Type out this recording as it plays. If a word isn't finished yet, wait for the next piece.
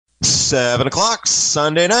7 o'clock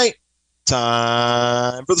Sunday night.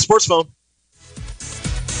 Time for the Sports Phone.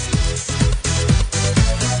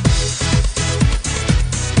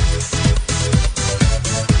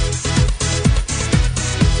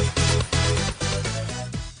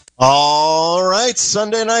 All right,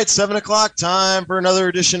 Sunday night, 7 o'clock, time for another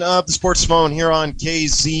edition of the Sports Phone here on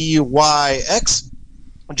KZYX.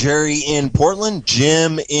 Jerry in Portland,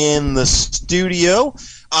 Jim in the studio.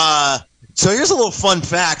 So here's a little fun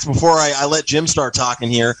fact before I let Jim start talking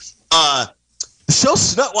here. The show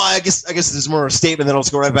snuck. Well, I guess this is more of a statement. Then I'll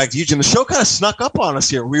just go right back to you, Jim. The show kind of snuck up on us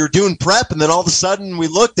here. We were doing prep, and then all of a sudden we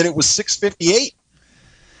looked, and it was 6:58.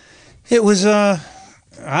 It was I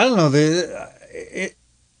don't know. They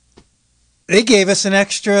gave us an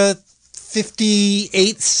extra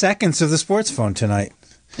 58 seconds of the Sports Phone tonight.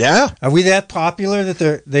 Yeah, are we that popular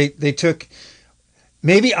that they took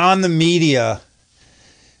maybe on the media?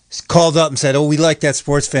 Called up and said, "Oh, we like that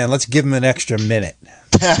sports fan. Let's give him an extra minute."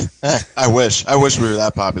 I wish we were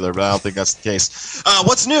that popular, but I don't think that's the case.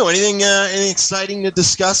 What's new? Anything exciting to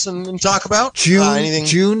discuss and talk about?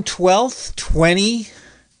 June 12th,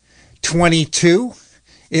 2022.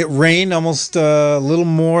 It rained almost a little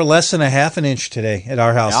more, less than a half an inch today at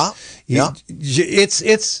our house. Yeah.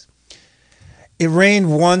 It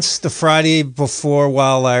rained once the Friday before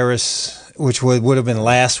Wild Iris, which would have been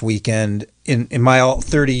last weekend. In my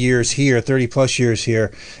 30 plus years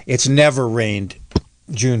here, it's never rained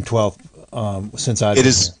June 12th since I've been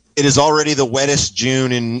here. It is already the wettest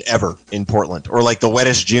June ever in Portland, or like the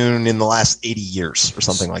wettest June in the last 80 years or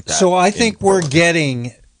something like that. So I think we're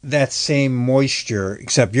getting that same moisture,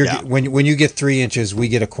 except when you get 3 inches, we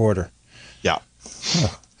get a quarter. Yeah. Huh.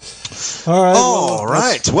 All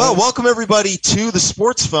right. Well, welcome everybody to the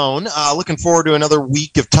Sports Phone. Looking forward to another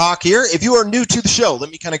week of talk here. If you are new to the show, let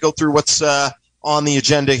me kind of go through what's on the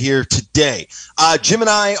agenda here today. Jim and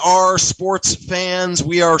I are sports fans.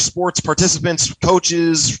 We are sports participants,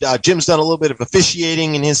 coaches. Jim's done a little bit of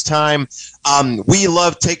officiating in his time. We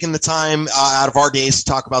love taking the time out of our days to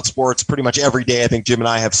talk about sports pretty much every day. I think Jim and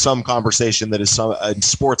I have some conversation that is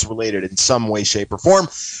sports related in some way, shape, or form.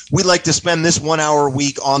 We like to spend this 1 hour a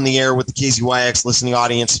week on the air with the KZYX listening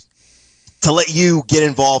audience to let you get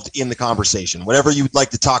involved in the conversation. Whatever you'd like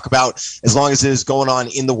to talk about, as long as it is going on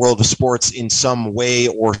in the world of sports in some way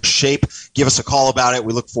or shape, give us a call about it.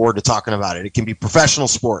 We look forward to talking about it. It can be professional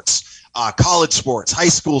sports, college sports, high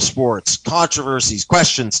school sports, controversies,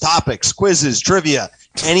 questions, topics, quizzes, trivia,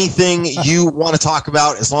 anything you want to talk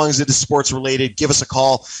about, as long as it is sports related, give us a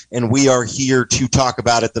call, and we are here to talk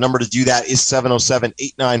about it. The number to do that is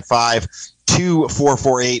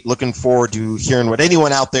 707-895-2448. Looking forward to hearing what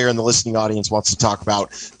anyone out there in the listening audience wants to talk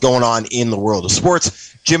about going on in the world of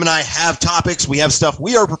sports. Jim and I have topics. We have stuff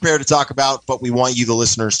we are prepared to talk about, but we want you, the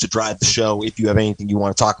listeners, to drive the show. If you have anything you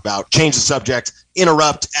want to talk about, change the subject,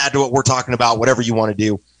 interrupt, add to what we're talking about, whatever you want to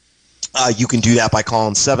do, you can do that by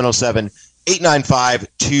calling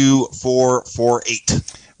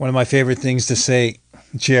 707-895-2448. One of my favorite things to say,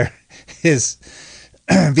 Jer, is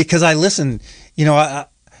because I listen,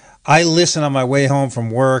 I listen on my way home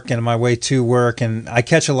from work and on my way to work, and I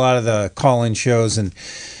catch a lot of the call-in shows, and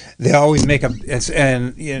they always make them.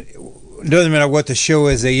 And it doesn't matter what the show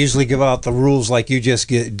is; they usually give out the rules like you just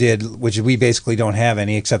did, which we basically don't have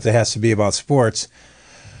any, except it has to be about sports.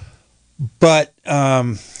 But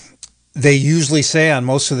they usually say on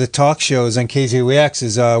most of the talk shows on KZYX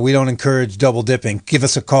is we don't encourage double dipping. Give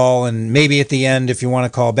us a call, and maybe at the end if you want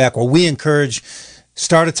to call back. Well, we encourage.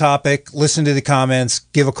 Start a topic, listen to the comments,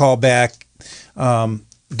 give a call back.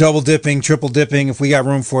 Double dipping, triple dipping. If we got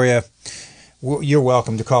room for you, you're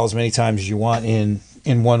welcome to call as many times as you want in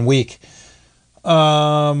 1 week.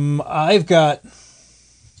 I've got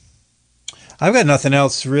nothing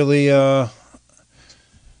else really on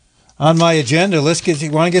my agenda. You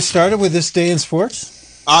want to get started with this day in sports?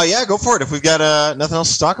 Yeah, go for it. If we've got nothing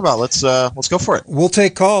else to talk about, let's go for it. We'll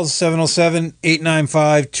take calls,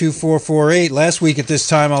 707-895-2448. Last week at this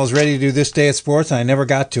time, I was ready to do This Day at Sports, and I never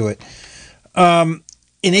got to it. In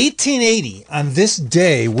 1880, on this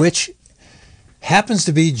day, which happens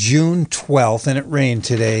to be June 12th, and it rained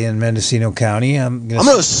today in Mendocino County. I'm going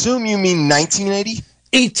to assume you mean 1980?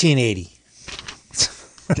 1880.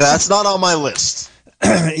 That's not on my list.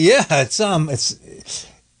 Yeah,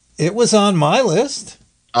 it was on my list.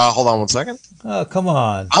 Hold on 1 second. Oh, come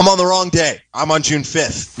on. I'm on the wrong day. I'm on June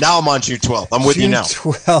 5th. Now I'm on June 12th. I'm with you now.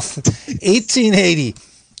 June 12th, 1880.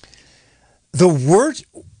 The word,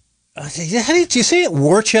 how did you say it?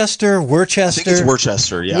 Worcester? I think it's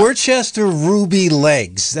Worcester, yeah. Worcester Ruby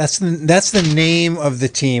Legs. That's the name of the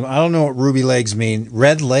team. I don't know what Ruby Legs mean.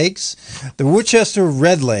 Red Legs? The Worcester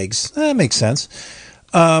Red Legs. That makes sense.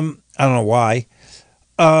 I don't know why.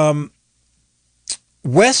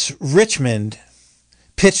 Wes Richmond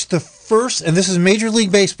pitched the first, and this is Major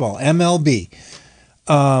League Baseball, MLB.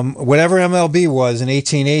 Whatever MLB was in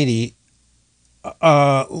 1880,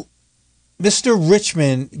 Mr.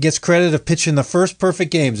 Richmond gets credit of pitching the first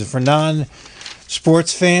perfect games. And for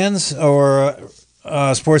non-sports fans or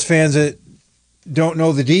sports fans that don't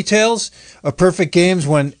know the details, a perfect game's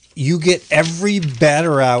when you get every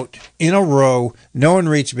batter out in a row, no one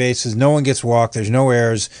reaches bases, no one gets walked, there's no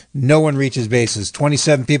errors, no one reaches bases.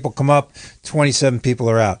 27 people come up, 27 people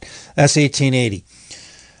are out. That's 1880.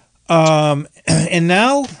 And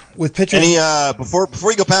now with pitchers.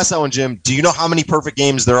 Before you go past that one, Jim, do you know how many perfect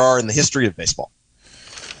games there are in the history of baseball?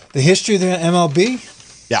 The history of the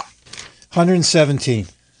MLB? Yeah. 117.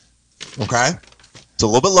 Okay. It's a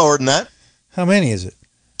little bit lower than that. How many is it?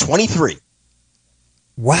 23.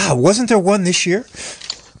 Wow, wasn't there one this year?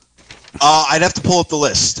 I'd have to pull up the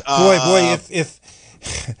list. Boy,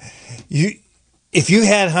 if you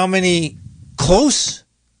had how many close,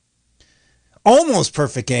 almost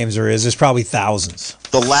perfect games there is, there's probably thousands.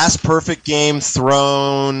 The last perfect game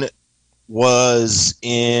thrown was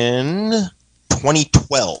in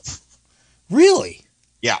 2012. Really?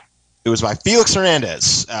 Yeah. It was by Felix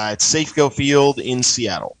Hernandez at Safeco Field in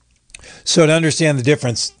Seattle. So to understand the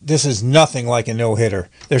difference, this is nothing like a no-hitter.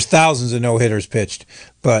 There's thousands of no-hitters pitched,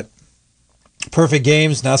 but perfect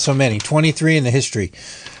games, not so many. 23 in the history.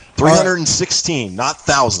 316, not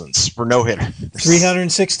thousands, for no-hitter.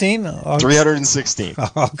 316? 316.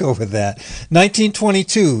 I'll go with that.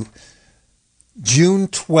 1922, June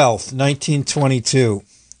 12th, 1922.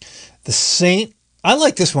 I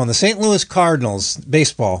like this one. The St. Louis Cardinals,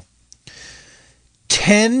 baseball.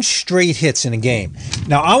 10 straight hits in a game.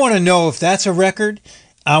 Now, I want to know if that's a record.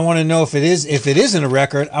 I want to know if it isn't a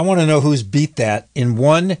record, I want to know who's beat that in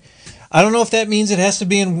one. I don't know if that means it has to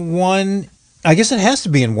be in one. I guess it has to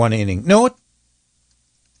be in one inning. No, it'd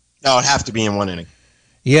have to be in one inning.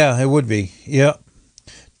 Yeah, it would be. Yeah.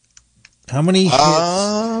 How many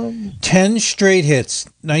hits? 10 straight hits.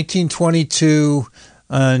 1922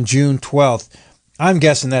 on June 12th. I'm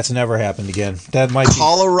guessing that's never happened again. That might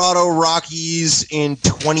Colorado Rockies in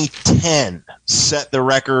 2010 set the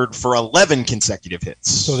record for 11 consecutive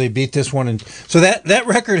hits. So they beat this one, so that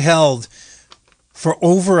record held for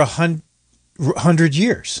over 100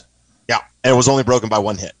 years. Yeah, and it was only broken by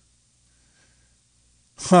one hit.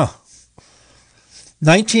 Huh.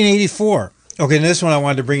 1984. Okay, this one I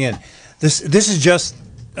wanted to bring in. This is just.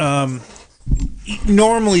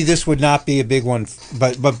 Normally, this would not be a big one,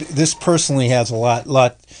 but this personally has a lot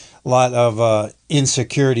of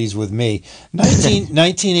insecurities with me.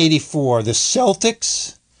 1984, the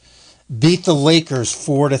Celtics beat the Lakers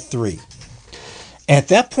 4-3. At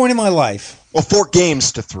that point in my life, 4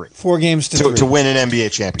 games to 3. 4 games to 3 to win an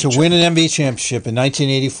NBA championship. To win an NBA championship in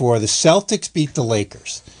 1984, the Celtics beat the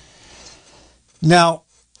Lakers. Now,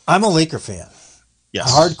 I'm a Laker fan.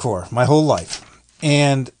 Yes. Hardcore, my whole life,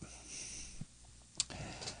 and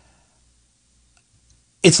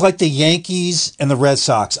it's like the Yankees and the Red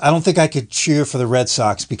Sox. I don't think I could cheer for the Red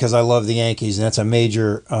Sox because I love the Yankees, and that's a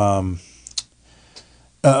major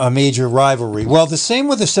rivalry. Well, the same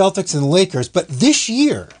with the Celtics and the Lakers, but this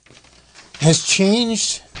year has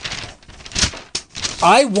changed.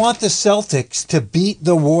 I want the Celtics to beat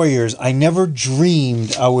the Warriors. I never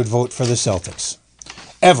dreamed I would vote for the Celtics,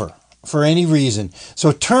 ever, for any reason. So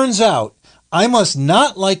it turns out I must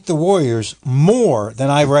not like the Warriors more than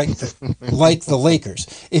I like the Lakers.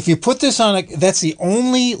 If you put this on that's the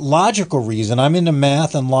only logical reason. I'm into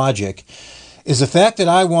math and logic. Is the fact that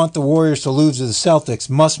I want the Warriors to lose to the Celtics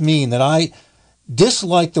must mean that I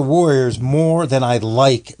dislike the Warriors more than I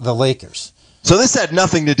like the Lakers. So this had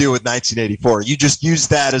nothing to do with 1984. You just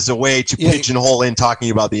used that as a way to pigeonhole in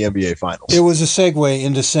talking about the NBA Finals. It was a segue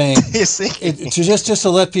into saying, just to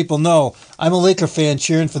let people know, I'm a Laker fan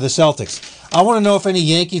cheering for the Celtics. I want to know if any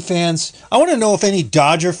Yankee fans, I want to know if any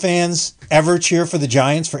Dodger fans ever cheer for the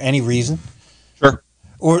Giants for any reason. Sure.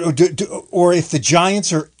 Or if the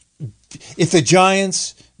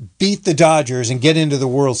Giants beat the Dodgers and get into the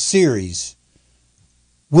World Series,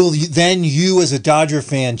 will you as a Dodger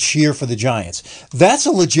fan cheer for the Giants? That's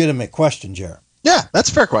a legitimate question, Jared. Yeah, that's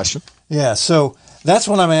a fair question. Yeah, so that's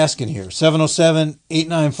what I'm asking here.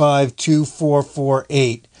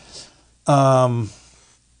 707-895-2448.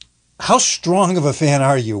 How strong of a fan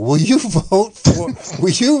are you? Will you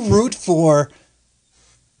root for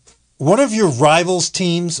one of your rivals'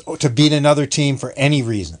 teams to beat another team for any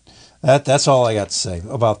reason? That's all I got to say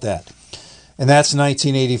about that. And that's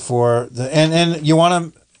 1984. And you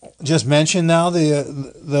want to just mention now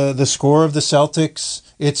the score of the Celtics.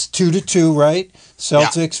 It's 2-2, right?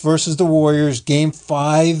 Celtics versus the Warriors. Game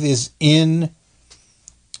 5 is in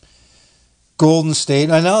Golden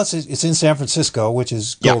State. I know it's in San Francisco, which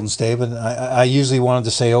is Golden State, but I usually wanted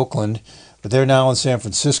to say Oakland, but they're now in San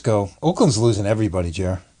Francisco. Oakland's losing everybody,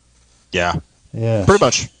 Jer. Yeah. Yeah. Pretty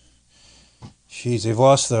much. Jeez, they've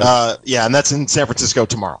lost the... yeah, and that's in San Francisco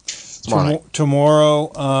tomorrow.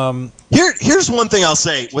 Tomorrow. Here's one thing I'll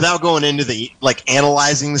say without going into the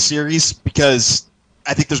analyzing the series, because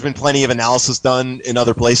I think there's been plenty of analysis done in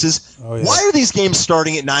other places. Oh, yeah. Why are these games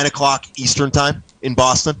starting at 9:00 Eastern time in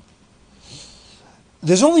Boston?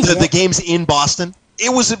 There's only the games in Boston.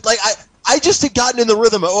 It was like I just had gotten in the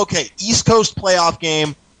rhythm of, okay, East Coast playoff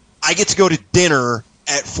game. I get to go to dinner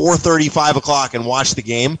at 4:30, 5 o'clock and watch the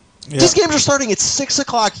game. Yeah. These games are starting at 6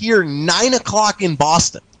 o'clock here, 9 o'clock in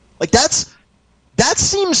Boston. Like that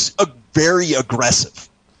seems very aggressive.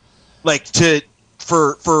 Like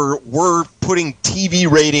for we're putting TV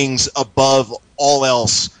ratings above all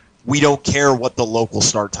else. We don't care what the local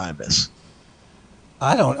start time is.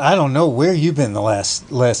 I don't know where you've been the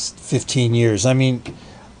last 15 years. I mean,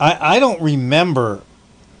 I don't remember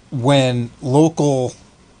when local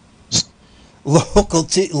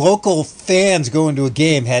fans going to a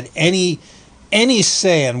game had any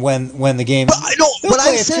say in when the game. But I know what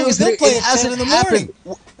I'm saying is that it hasn't happened.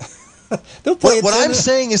 What I'm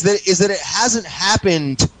saying is that it hasn't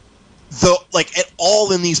happened at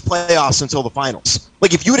all in these playoffs until the finals.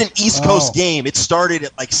 Like if you had an East Coast game, it started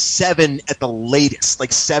at 7 at the latest,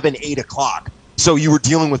 7, 8 o'clock. So you were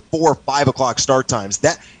dealing with 4 or 5 o'clock start times.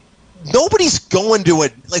 That nobody's going to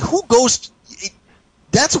it. Like who goes?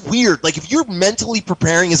 That's weird. Like if you're mentally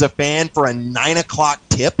preparing as a fan for a 9 o'clock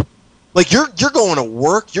tip, you're going to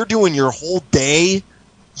work, you're doing your whole day,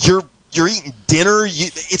 you're eating dinner.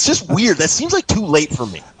 It's just weird. That seems like too late for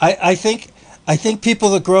me. I think people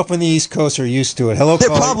that grow up on the East Coast are used to it. Hello, they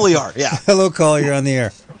caller. Probably are. Yeah. Hello, caller. You're on the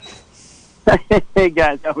air. Hey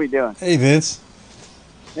guys, how we doing? Hey Vince.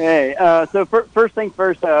 Hey. So first thing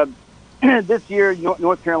first. This year,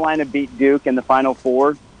 North Carolina beat Duke in the Final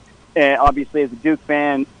Four. Obviously, as a Duke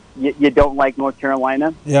fan, you don't like North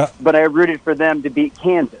Carolina. Yeah. But I rooted for them to beat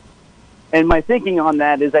Kansas. And my thinking on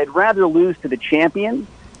that is I'd rather lose to the champion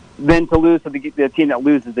than to lose to the team that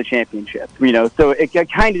loses the championship. So it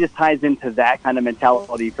kind of just ties into that kind of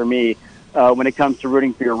mentality for me when it comes to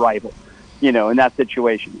rooting for your rival, in that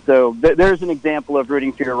situation. So there's an example of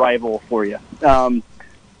rooting for your rival for you. And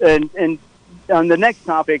on the next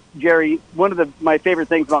topic, Jerry, one of my favorite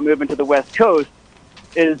things about moving to the West Coast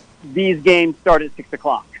is these games start at 6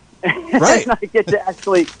 o'clock. Right. And I get to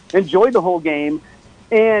actually enjoy the whole game.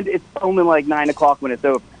 And it's only 9 o'clock when it's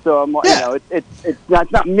over. So I'm, it's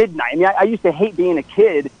not midnight. I mean, I used to hate being a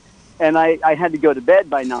kid, and I had to go to bed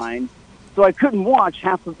by 9, so I couldn't watch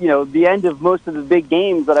half of the end of most of the big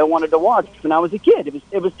games that I wanted to watch when I was a kid.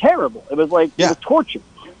 It was terrible. It was it was torture.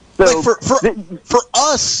 So for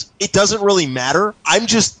us, it doesn't really matter. I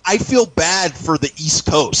feel bad for the East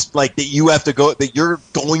Coast, that you have to go, that you're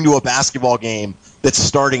going to a basketball game that's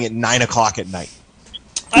starting at 9 o'clock at night.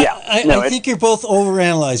 Yeah, I think you're both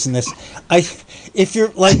overanalyzing this. If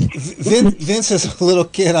you're like Vince is a little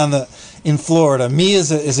kid in Florida, me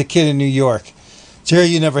as a kid in New York. Jerry,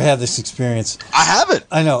 you never had this experience. I haven't.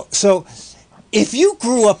 I know. So if you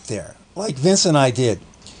grew up there, like Vince and I did,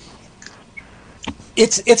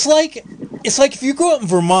 it's like if you grew up in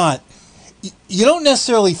Vermont, you don't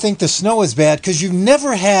necessarily think the snow is bad because you've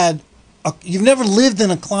never lived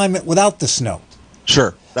in a climate without the snow.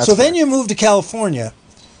 Sure. So then you move to California.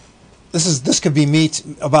 This could be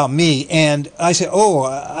about me, and I say,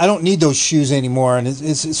 I don't need those shoes anymore, and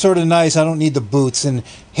it's sort of nice. I don't need the boots, and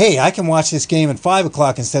hey, I can watch this game at 5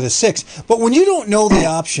 o'clock instead of 6. But when you don't know the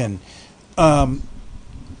option,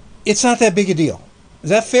 it's not that big a deal. Is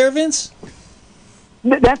that fair, Vince?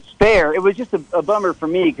 That's fair. It was just a bummer for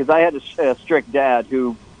me because I had a strict dad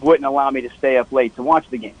who wouldn't allow me to stay up late to watch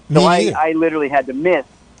the game. So I literally had to miss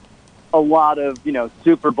a lot of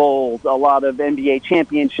Super Bowls, a lot of NBA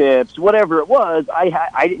championships, whatever it was.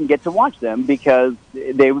 I didn't get to watch them because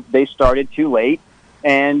they started too late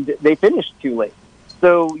and they finished too late.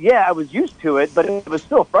 So yeah, I was used to it, but it was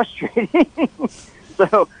still frustrating.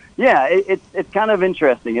 So yeah, it's kind of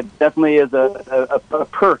interesting. It definitely is a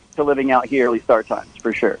perk to living out here early start times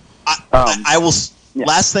for sure. I will. Yeah.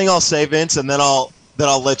 Last thing I'll say, Vince, and then I'll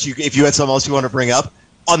let you, if you had something else you want to bring up.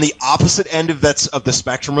 On the opposite end of the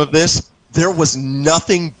spectrum of this, there was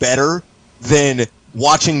nothing better than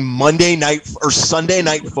watching Monday night or Sunday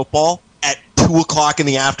night football at 2 o'clock in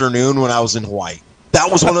the afternoon when I was in Hawaii.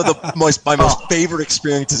 That was one of my most favorite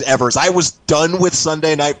experiences ever. Is I was done with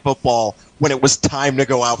Sunday Night Football when it was time to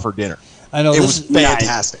go out for dinner. I know it was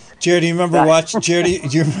fantastic. Nice. Jared, do you remember Jared,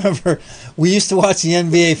 do you remember we used to watch the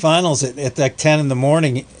NBA Finals at like 10 in the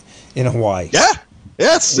morning in Hawaii? Yeah,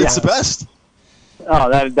 it's the best.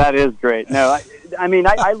 Oh, that is great. No, I mean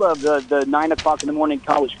I love the 9 o'clock in the morning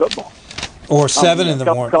college football. Or 7 in the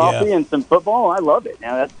morning. Coffee and some football. I love it.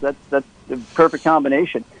 Now that's the perfect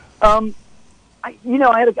combination. I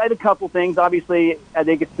had a couple things. Obviously, I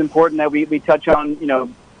think it's important that we touch on,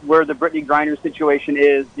 where the Brittany Griner situation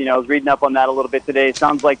is. I was reading up on that a little bit today. It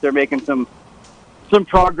sounds like they're making some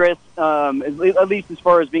progress, at least as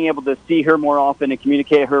far as being able to see her more often and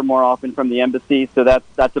communicate her more often from the embassy. So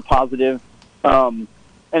that's a positive. And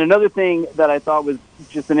another thing that I thought was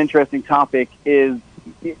just an interesting topic is,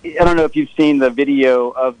 I don't know if you've seen the video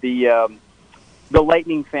of the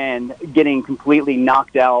Lightning fan getting completely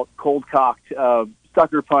knocked out, cold-cocked,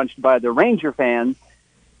 sucker punched by the Ranger fans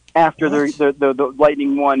after the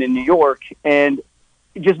Lightning won in New York, and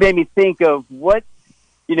it just made me think of what's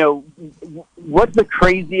the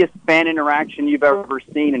craziest fan interaction you've ever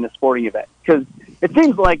seen in a sporting event? Because it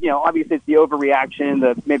seems like, obviously it's the overreaction,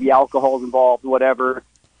 the maybe alcohol's involved, whatever,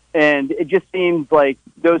 and it just seems like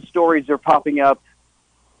those stories are popping up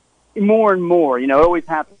more and more. It always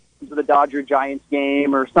happens to the Dodger-Giants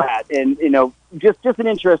game or that, and just an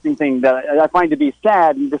interesting thing that I find to be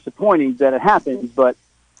sad and disappointing that it happens, but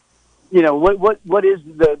what is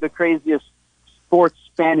the craziest sports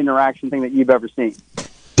fan interaction thing that you've ever seen?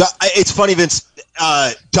 It's funny, Vince.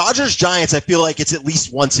 Dodgers Giants, I feel like it's at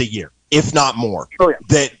least once a year, if not more. Oh, yeah.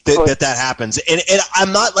 That happens, and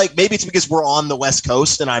I'm not like, maybe it's because we're on the West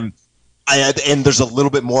Coast and and there's a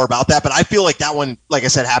little bit more about that, but I feel like that one, like I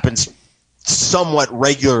said, happens somewhat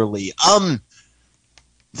regularly.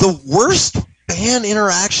 The worst fan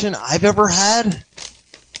interaction I've ever had,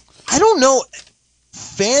 I don't know.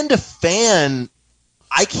 Fan to fan,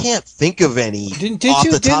 I can't think of any off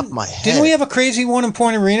the top of my head. Didn't we have a crazy one in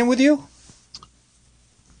Point Arena with you?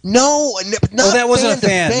 No, not that wasn't a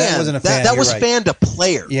fan. That wasn't a fan. That was fan to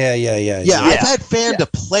player. Yeah. I've had fan to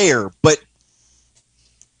player, but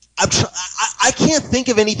I can't think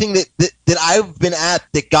of anything that I've been at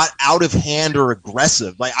that got out of hand or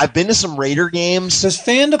aggressive. Like, I've been to some Raider games. Does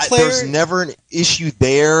fan to player? There's never an issue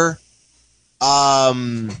there.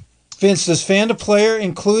 Vince, does fan to player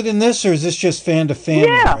include in this, or is this just fan to fan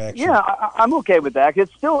interaction? Yeah, I'm okay with that.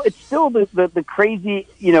 It's still the crazy,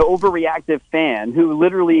 overreactive fan who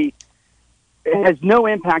literally has no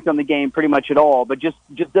impact on the game pretty much at all, but just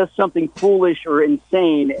does something foolish or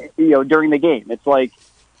insane, during the game. It's like,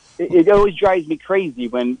 it always drives me crazy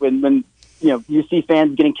when you see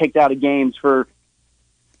fans getting kicked out of games for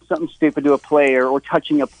something stupid to a player or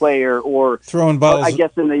touching a player or throwing balls. I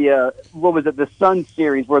guess in the the Sun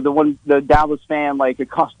series where the Dallas fan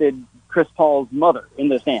accosted Chris Paul's mother in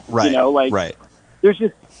the stand. Right. Right. It's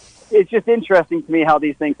just interesting to me how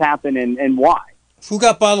these things happen and why. Who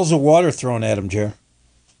got bottles of water thrown at him, Jer?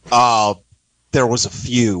 There was a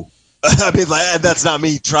few. I mean, that's not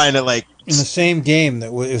me trying to in the same game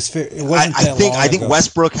that was. It wasn't that long I think ago.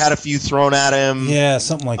 Westbrook had a few thrown at him. Yeah,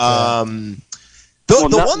 something like that.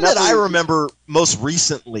 The one that I remember most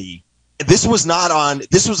recently, this was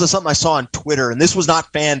something I saw on Twitter, and this was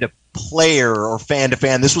not fan to player or fan to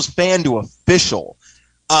fan. This was fan to official.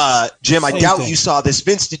 Jim, I doubt you saw this.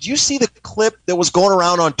 Vince, did you see the clip that was going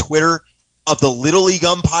around on Twitter of the Little League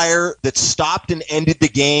umpire that stopped and ended the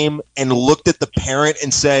game and looked at the parent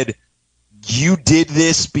and said, "You did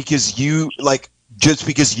this because just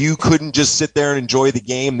because you couldn't just sit there and enjoy the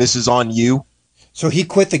game. This is on you." So he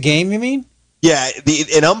quit the game, you mean? Yeah,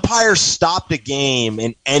 an umpire stopped a game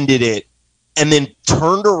and ended it, and then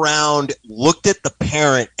turned around, looked at the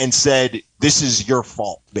parent, and said, "This is your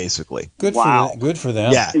fault." Basically, good for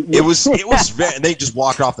them. Yeah, it was very. They just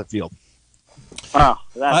walked off the field. Oh,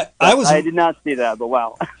 I did not see that, but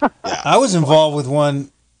wow. Yeah. I was involved with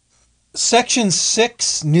one. Section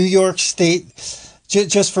 6, New York State.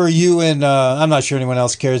 Just for you and I'm not sure anyone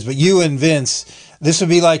else cares, but you and Vince, this would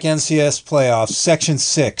be like NCS playoffs. Section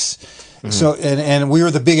 6. Mm-hmm. So and we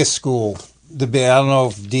were the biggest school. I don't know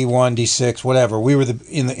if D1, D6, whatever. We were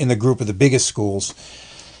in the group of the biggest schools,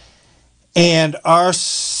 and our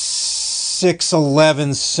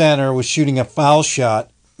 6'11" center was shooting a foul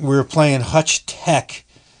shot. We were playing Hutch Tech,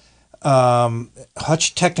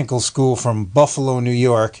 Hutch Technical School from Buffalo, New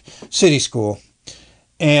York, city school,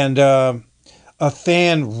 and a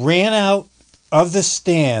fan ran out of the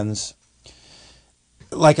stands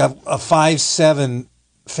like a 5'7"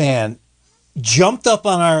 fan. Jumped up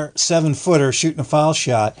on our 7-footer shooting a foul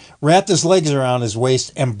shot, wrapped his legs around his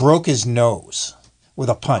waist, and broke his nose. with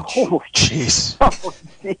a punch. Oh, jeez.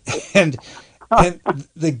 And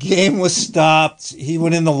the game was stopped. He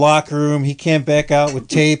went in the locker room. He came back out with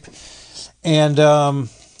tape. And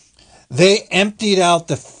they emptied out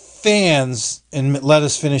the fans and let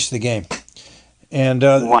us finish the game. And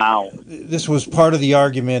wow, this was part of the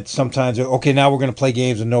argument sometimes. Okay, now we're going to play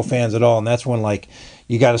games with no fans at all. And that's when, like,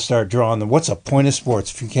 you got to start drawing them. What's a point of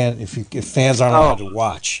sports if fans aren't allowed to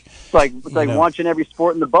watch? It's like watching every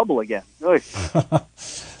sport in the bubble again.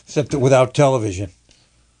 Except without television.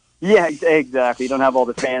 Yeah, exactly. You don't have all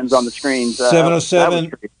the fans on the screens.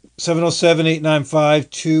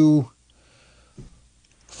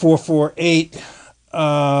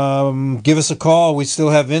 707-895-2448. Give us a call. We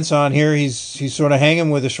still have Vince on here. He's sort of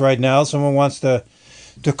hanging with us right now. Someone wants to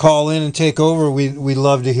call in and take over. We'd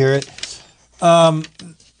love to hear it.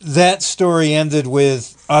 That story ended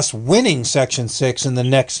with us winning Section 6 in the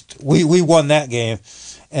next... We won that game.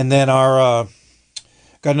 And then our...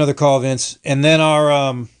 got another call, Vince. And then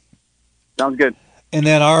our... Sounds good. And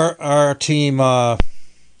then our team won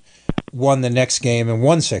the next game and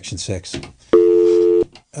won Section 6.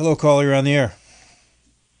 Hello, caller. You're on the air.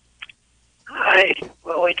 Hi.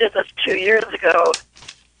 Well, we did this 2 years ago,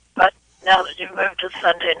 but now that you've moved to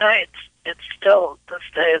Sunday nights, it's still this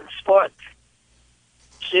day in sports.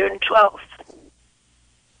 June 12th.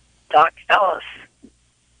 Doc Ellis.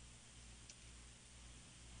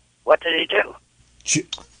 What did he do?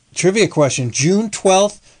 Trivia question. June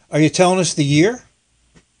 12th. Are you telling us the year?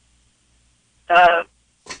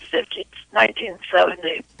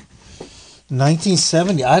 1970.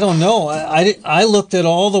 1970. I don't know. I looked at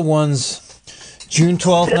all the ones. June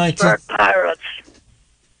 12th, 19... Pirates.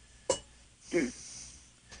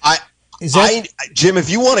 Jim,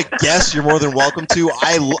 if you want to guess, you're more than welcome to.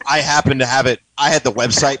 I happen to have it. I had the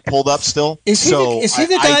website pulled up still. Is he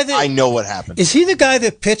the guy that... I know what happened. Is he the guy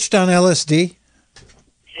that pitched on LSD?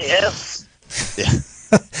 Yes. Yeah.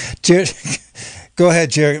 Jared, go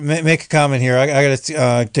ahead, Jared. Make a comment here. I got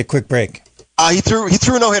to take a quick break. He threw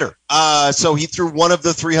a no-hitter. So he threw one of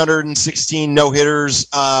the 316 no-hitters,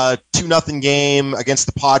 2-0 game against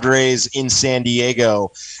the Padres in San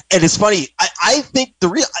Diego. And it's funny. I think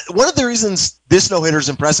one of the reasons this no-hitter is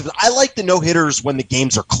impressive is I like the no-hitters when the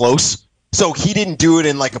games are close. So he didn't do it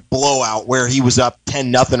in like a blowout where he was up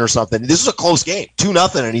 10-0 or something. This is a close game,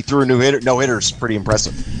 2-0, and he threw a no-hitter. It's pretty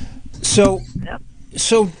impressive. So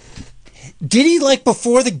did he, like,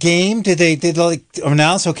 before the game, did they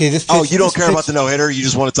announce, okay, this pitch... Oh, you don't care about the no-hitter? You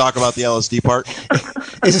just want to talk about the LSD part?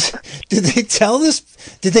 Did they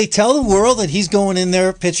tell the world that he's going in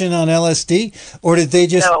there pitching on LSD? Or did they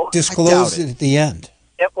just disclose it at the end?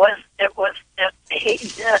 He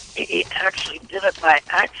actually did it by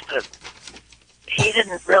accident. He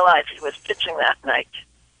didn't realize he was pitching that night.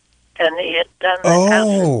 And he had done that.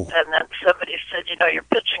 And then somebody said, you're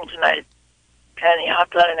pitching tonight. And he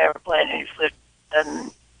hopped on an airplane and he flew.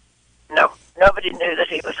 And nobody knew that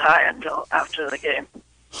he was high until after the game.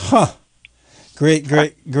 Huh. Great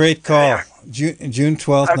call. June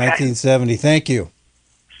 12th, 1970. Thank you.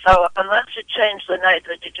 So unless you change the night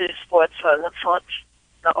that you do sports fun, that's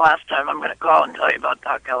the last time I'm going to call and tell you about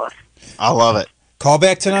Doc Ellis. I love it. Call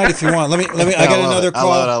back tonight if you want. Let me. I got another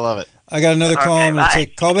call. I love it. I got another call. I'm going to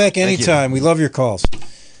take call back anytime. We love your calls.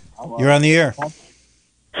 You're on the air.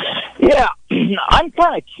 Yeah, I'm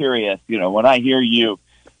kind of curious, when I hear you,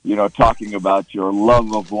 talking about your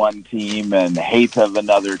love of one team and hate of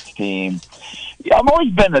another team. I've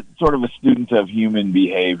always been a sort of a student of human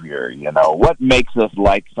behavior, what makes us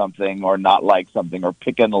like something or not like something or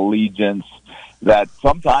pick an allegiance that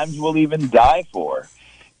sometimes we'll even die for.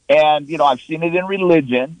 And, I've seen it in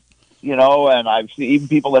religion, and I've seen even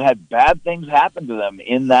people that had bad things happen to them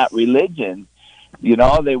in that religion.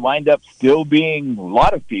 They wind up a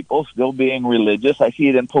lot of people still being religious. I see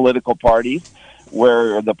it in political parties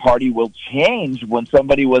where the party will change when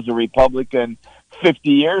somebody was a Republican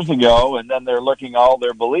 50 years ago, and then they're looking at all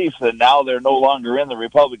their beliefs, and now they're no longer in the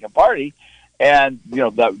Republican Party, and,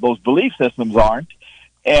 those belief systems aren't.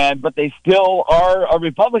 But they still are a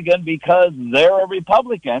Republican because they're a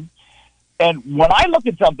Republican. And when I look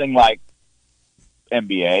at something like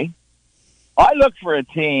NBA, I look for a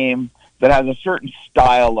team that has a certain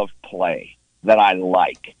style of play that I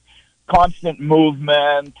like. Constant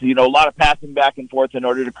movement, a lot of passing back and forth in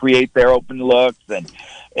order to create their open looks. And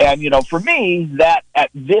for me, that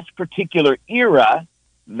at this particular era,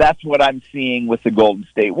 that's what I'm seeing with the Golden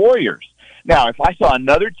State Warriors. Now, if I saw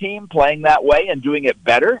another team playing that way and doing it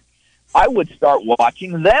better, I would start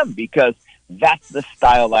watching them because that's the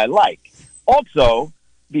style I like. Also,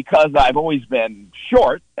 because I've always been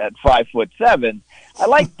short at 5'7", I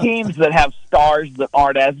like teams that have stars that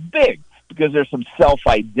aren't as big. because there's some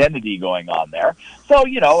self-identity going on there. So,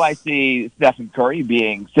 I see Stephen Curry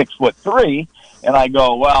being 6'3", and I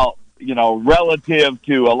go, well, relative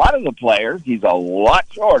to a lot of the players, he's a lot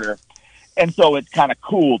shorter. And so it's kind of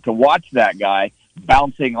cool to watch that guy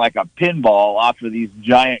bouncing like a pinball off of these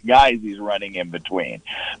giant guys he's running in between.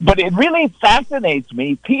 But it really fascinates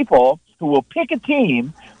me, people who will pick a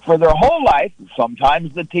team for their whole life.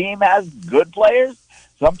 Sometimes the team has good players.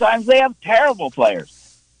 Sometimes they have terrible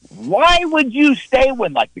players. Why would you stay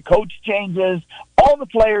when, like, the coach changes, all the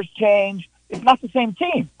players change? It's not the same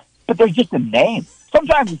team, but there's just a name.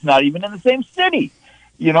 Sometimes it's not even in the same city.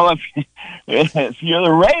 If you're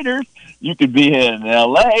the Raiders, you could be in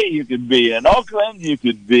L.A., you could be in Oakland, you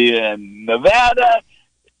could be in Nevada.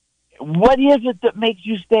 What is it that makes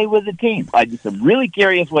you stay with the team? I just am really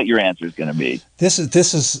curious what your answer is going to be. This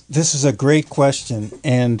is a great question,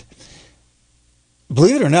 and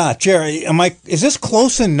believe it or not, Jerry, is this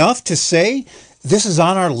close enough to say this is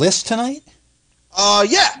on our list tonight?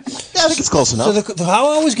 Yeah, I think it's close enough. So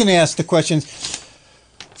how I was going to ask the question.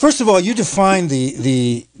 First of all, you defined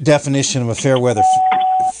the definition of a fair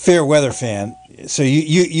weather fan. So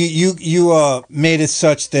you made it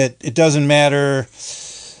such that it doesn't matter.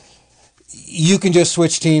 You can just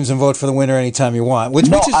switch teams and vote for the winner anytime you want.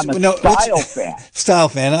 I'm a style fan. Style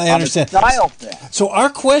fan, I understand. I'm a style fan. So our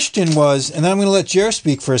question was, and then I'm going to let Jer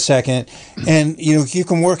speak for a second, and you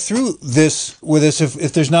can work through this with us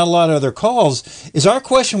if there's not a lot of other calls. Our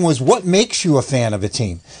question was, what makes you a fan of a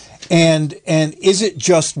team? And is it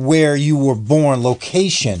just where you were born,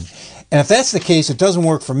 location? And if that's the case, it doesn't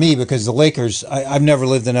work for me because the Lakers, I've never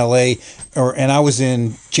lived in L.A., and I was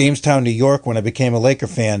in Jamestown, New York when I became a Laker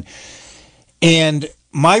fan. And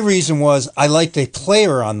my reason was I liked a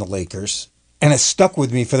player on the Lakers, and it stuck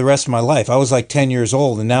with me for the rest of my life. I was like 10 years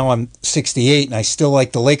old, and now I'm 68, and I still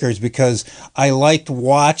like the Lakers because I liked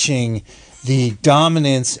watching the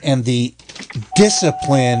dominance and the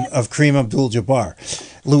discipline of Kareem Abdul-Jabbar.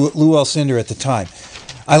 Lou Alcindor at the time.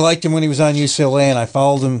 I liked him when he was on UCLA, and I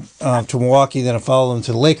followed him to Milwaukee, then I followed him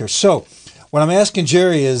to the Lakers. So what I'm asking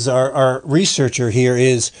Jerry is, our researcher here,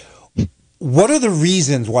 is what are the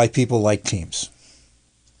reasons why people like teams?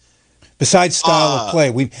 Besides style of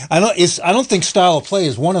play. I don't think style of play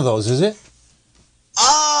is one of those, is it?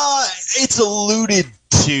 It's alluded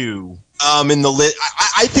to in the list.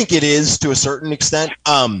 I think it is to a certain extent.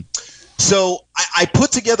 So I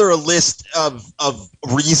put together a list of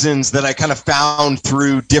reasons that I kind of found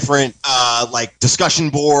through different like discussion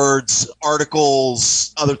boards,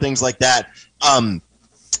 articles, other things like that. And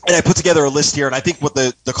I put together a list here, and I think what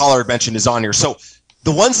the caller had mentioned is on here. So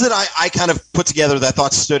the ones that I kind of put together that I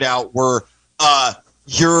thought stood out were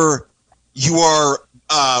you are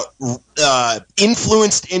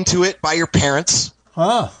influenced into it by your parents.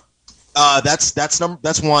 Huh.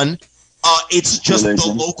 That's one. It's just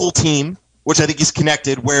the local team, which I think is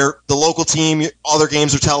connected, where the local team, all their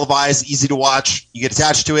games are televised, easy to watch, you get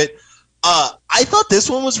attached to it. I thought this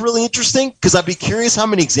one was really interesting because I'd be curious how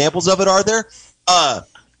many examples of it are there.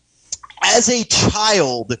 As a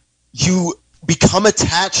child, you become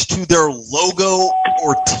attached to their logo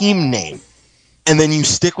or team name, and then you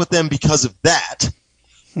stick with them because of that.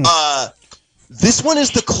 This one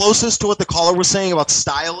is the closest to what the caller was saying about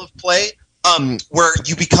style of play. Where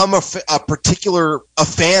you become a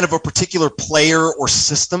fan of a particular player or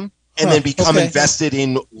system, and then become invested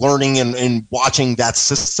in learning and watching that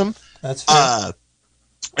system. That's fair.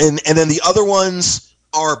 And then the other ones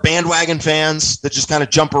are bandwagon fans that just kind of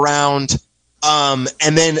jump around.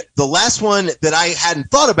 And then the last one that I hadn't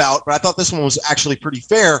thought about, but I thought this one was actually pretty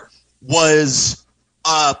fair, was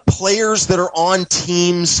players that are on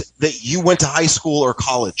teams that you went to high school or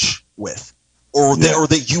college with. Or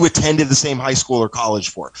that you attended the same high school or college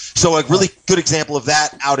for. So a really good example of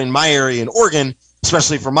that out in my area in Oregon,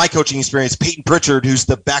 especially from my coaching experience, Peyton Pritchard, who's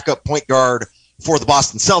the backup point guard for the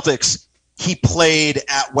Boston Celtics, he played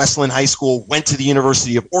at Westland High School, went to the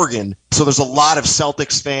University of Oregon. So there's a lot of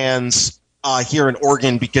Celtics fans here in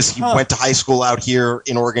Oregon because he went to high school out here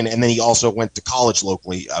in Oregon, and then he also went to college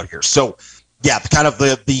locally out here. So yeah, kind of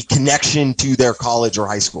the connection to their college or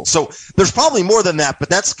high school. So there's probably more than that, but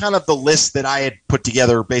that's kind of the list that I had put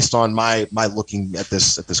together based on my looking at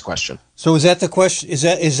this question. So is that the question?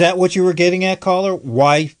 Is that what you were getting at, caller?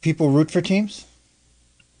 Why people root for teams?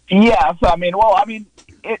 Yes,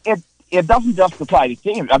 it doesn't just apply to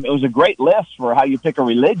teams. I mean, it was a great list for how you pick a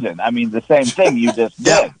religion. I mean, the same thing you just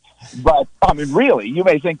did. But, I mean, really, you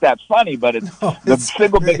may think that's funny, but it's the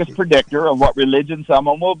single biggest predictor of what religion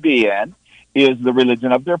someone will be in is the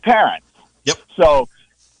religion of their parents. Yep. So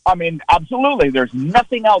I mean, absolutely. There's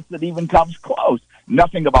nothing else that even comes close.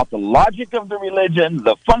 Nothing about the logic of the religion,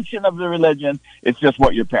 the function of the religion. It's just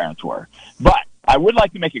what your parents were. But I would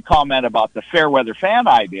like to make a comment about the fair weather fan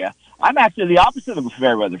idea. I'm actually the opposite of a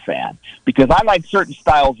fair weather fan because I like certain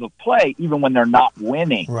styles of play even when they're not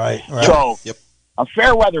winning. Right. So a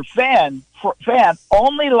fair weather fan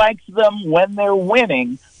only likes them when they're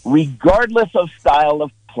winning, regardless of style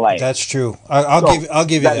of play. That's true. I'll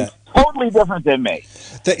give you that. Totally different than me.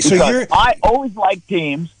 I always like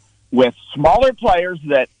teams with smaller players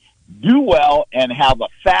that do well and have a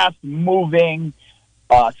fast-moving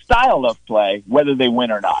style of play, whether they win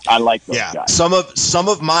or not. I like those guys. Some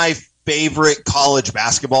of my favorite college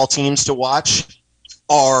basketball teams to watch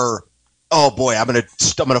are, oh boy, I'm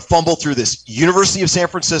gonna fumble through this. University of San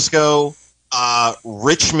Francisco,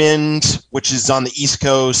 Richmond, which is on the East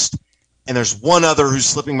Coast, and there's one other who's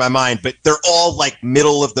slipping my mind, but they're all like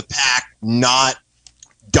middle of the pack, not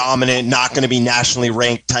dominant, not going to be nationally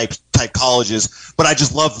ranked type colleges. But I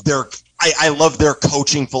just love I love their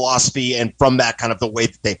coaching philosophy, and from that kind of the way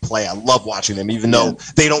that they play, I love watching them, even though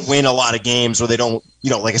they don't win a lot of games or they don't,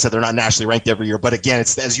 like I said, they're not nationally ranked every year. But again,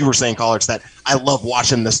 it's, as you were saying, caller, it's that I love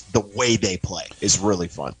watching the way they play is really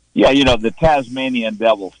fun. Yeah, the Tasmanian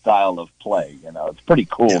Devil style of play, it's pretty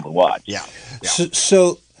cool to watch. Yeah.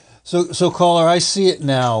 So caller, I see it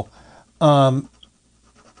now.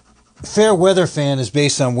 Fair weather fan is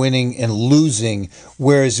based on winning and losing,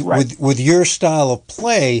 whereas with your style of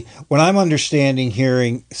play, what I'm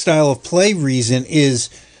hearing style of play reason is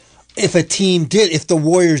if the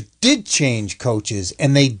Warriors did change coaches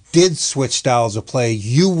and they did switch styles of play,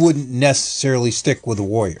 you wouldn't necessarily stick with the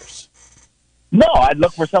Warriors. No, I'd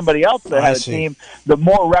look for somebody else that had a team that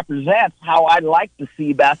more represents how I like to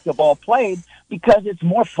see basketball played because it's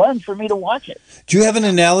more fun for me to watch it. Do you have an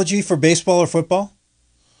analogy for baseball or football?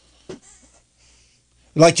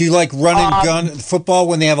 Like, do you like run and gun football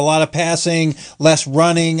when they have a lot of passing, less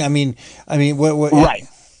running? I mean, what? Right.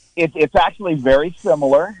 It's actually very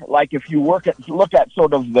similar. Like if you look at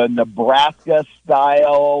sort of the Nebraska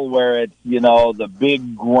style, where it's the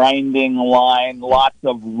big grinding line, lots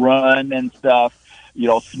of run and stuff,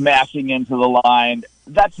 smashing into the line.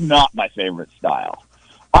 That's not my favorite style.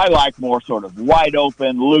 I like more sort of wide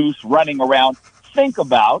open, loose, running around. Think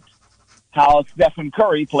about how Stephen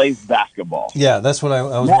Curry plays basketball. Yeah, that's what I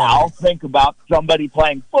was now wondering. Think about somebody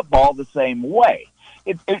playing football the same way.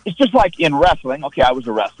 It's just like in wrestling. Okay, I was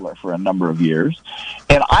a wrestler for a number of years,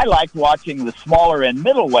 and I liked watching the smaller and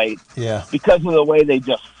middleweight because of the way they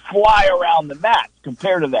just fly around the mat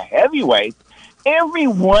compared to the heavyweights. Every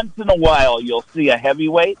once in a while, you'll see a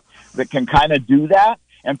heavyweight that can kind of do that,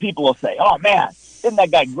 and people will say, "Oh man, isn't that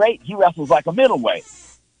guy great? He wrestles like a middleweight."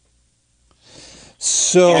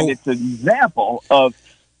 And it's an example of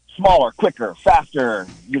smaller, quicker, faster,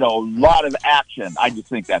 a lot of action. I just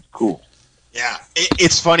think that's cool. Yeah,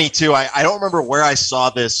 it's funny, too. I don't remember where I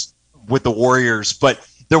saw this with the Warriors, but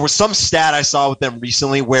there was some stat I saw with them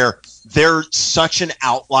recently where they're such an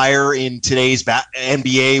outlier in today's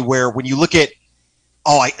NBA where when you look at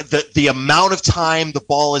the amount of time the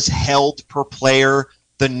ball is held per player,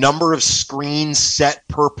 the number of screens set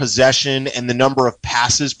per possession, and the number of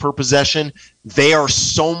passes per possession, they are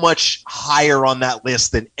so much higher on that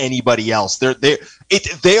list than anybody else. They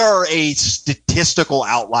are a statistical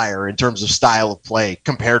outlier in terms of style of play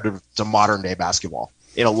compared to modern day basketball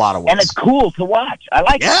in a lot of ways. And it's cool to watch. I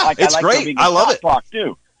like it. It's great. I love it. Clock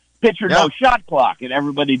too. Picture no shot clock, and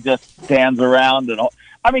everybody just stands around and all.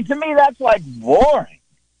 I mean, to me, that's like boring.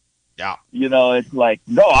 Yeah. It's like,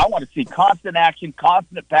 no, I want to see constant action,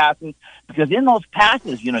 constant passes, because in those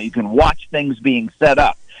passes, you can watch things being set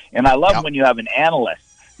up. And I love when you have an analyst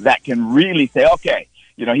that can really say, okay,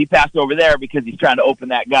 he passed over there because he's trying to open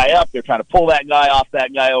that guy up. They're trying to pull that guy off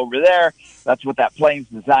that guy over there. That's what that play's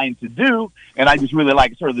designed to do. And I just really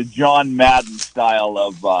like sort of the John Madden style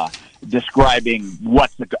of describing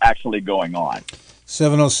what's actually going on.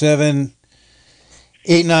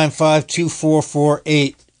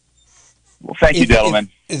 707-895-2448. Well, thank you, gentlemen.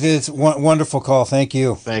 It's a wonderful call. Thank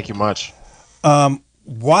you. Thank you much.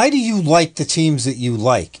 Why do you like the teams that you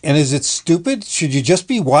like? And is it stupid? Should you just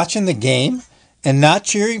be watching the game and not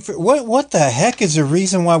cheering for what the heck is the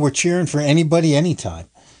reason why we're cheering for anybody anytime?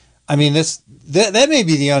 I mean, that may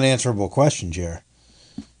be the unanswerable question, Jer.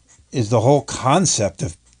 Is the whole concept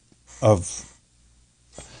of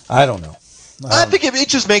I don't know. I think it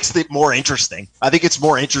just makes it more interesting. I think it's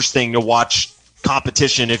more interesting to watch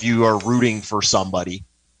competition if you are rooting for somebody.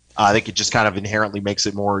 I think it just kind of inherently makes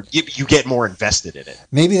it more. You get more invested in it.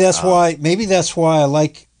 Maybe that's why. Maybe that's why I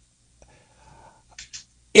like.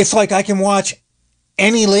 It's like I can watch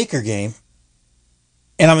any Laker game,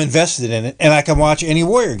 and I'm invested in it, and I can watch any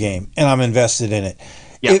Warrior game, and I'm invested in it.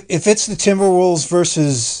 Yeah. If it's the Timberwolves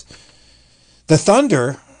versus the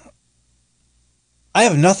Thunder, I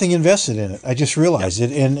have nothing invested in it. I just realized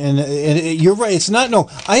it, and you're right. It's not. No,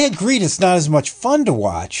 I agreed. It's not as much fun to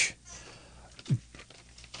watch,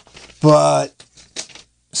 but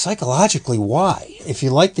psychologically, why? If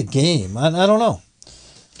you like the game, I don't know.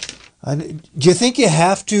 Do you think you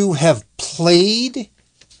have to have played?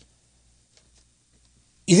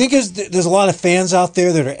 You think there's a lot of fans out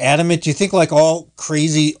there that are adamant? Do you think like all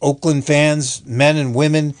crazy Oakland fans, men and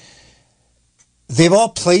women, they've all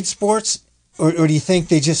played sports? Or do you think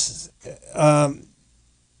they just,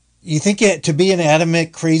 you think to be an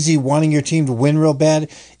adamant, crazy, wanting your team to win real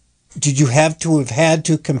bad, did you have had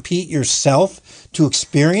to compete yourself to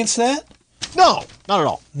experience that? No, not at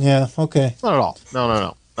all. Yeah, okay. Not at all. No,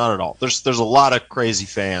 not at all. There's a lot of crazy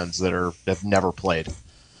fans that have never played,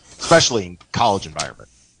 especially in college environment.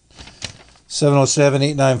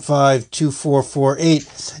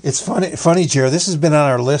 707-895-2448. It's funny, Jared. This has been on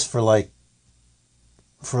our list for like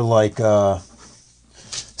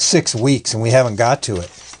 6 weeks, and we haven't got to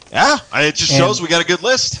it. Yeah, it just shows we got a good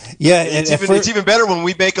list. Yeah, it's even better when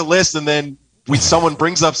we make a list and then someone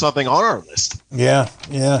brings up something on our list. Yeah.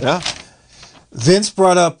 Vince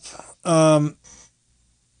brought up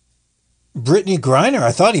Brittany Griner.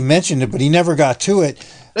 I thought he mentioned it, but he never got to it.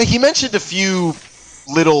 He mentioned a few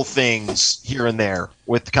little things here and there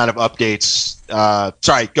with kind of updates.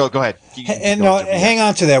 Sorry, go ahead. Hang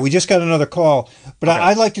on to that. We just got another call, but okay.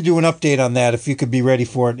 I'd like to do an update on that if you could be ready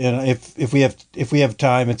for it. And if we have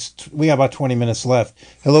time, we have about 20 minutes left.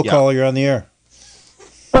 Hello, caller, you're on the air.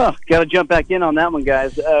 Oh, got to jump back in on that one,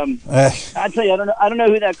 guys. I tell you, I don't know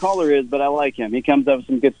who that caller is, but I like him. He comes up with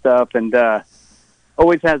some good stuff and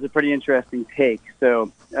always has a pretty interesting take.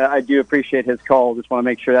 So I do appreciate his call. Just want to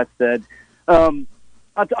make sure that's said.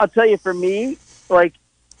 I'll tell you, for me, like,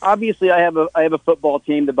 obviously I have a football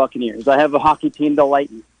team, the Buccaneers. I have a hockey team, the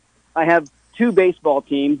Lightning. I have 2 baseball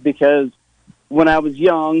teams because when I was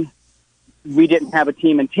young, we didn't have a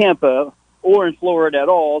team in Tampa or in Florida at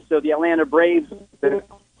all, so the Atlanta Braves were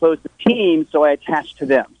close to team, so I attached to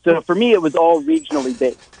them. So for me, it was all regionally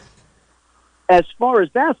based. As far as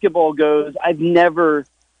basketball goes, I've never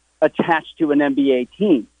attached to an NBA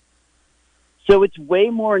team. So it's way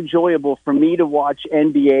more enjoyable for me to watch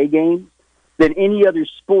NBA games than any other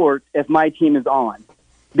sport if my team is on,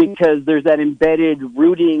 because there's that embedded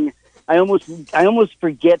rooting. I almost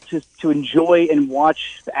forget to enjoy and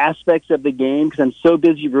watch aspects of the game because I'm so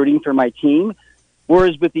busy rooting for my team.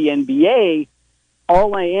 Whereas with the NBA,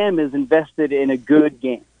 all I am is invested in a good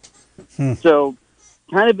game. So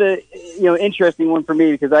kind of a interesting one for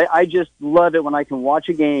me because I just love it when I can watch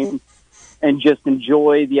a game and just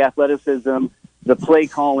enjoy the athleticism, the play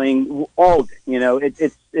calling, all of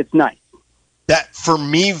it. It's nice. That for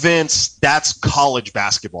me, Vince, that's college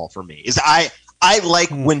basketball for me. I like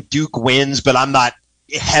when Duke wins, but I'm not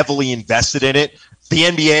heavily invested in it. The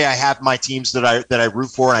NBA, I have my teams that I root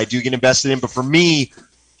for and I do get invested in. But for me,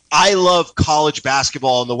 I love college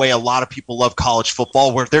basketball in the way a lot of people love college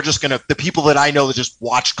football, where they're just the people that I know that just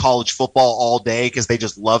watch college football all day because they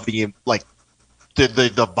just love the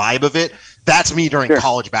vibe of it. That's me during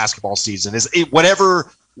college basketball season.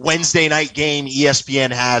 Whatever Wednesday night game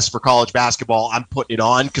ESPN has for college basketball, I'm putting it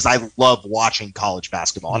on because I love watching college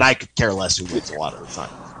basketball, and I could care less who wins a lot of the time.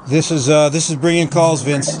 This is bringing calls,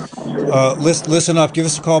 Vince. Listen up. Give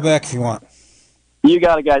us a call back if you want. You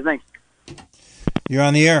got it, guys. Thanks. You're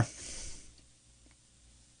on the air.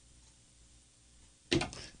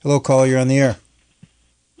 Hello, caller. You're on the air.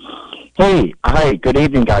 Hey, hi. Good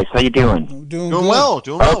evening, guys. How you doing? Doing well.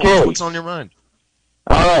 Okay. What's on your mind?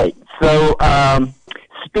 All right. So,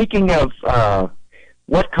 speaking of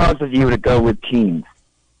what causes you to go with teams,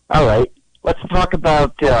 all right, let's talk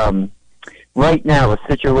about right now a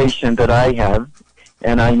situation that I have,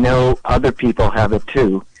 and I know other people have it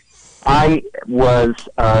too. I was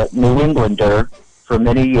a New Englander for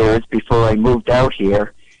many years before I moved out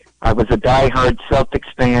here. I was a diehard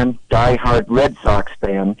Celtics fan, diehard Red Sox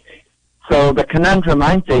fan. So the conundrum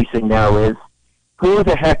I'm facing now is, who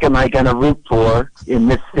the heck am I going to root for in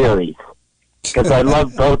this series? Because I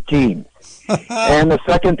love both teams. And the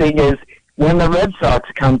second thing is, when the Red Sox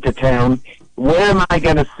come to town, where am I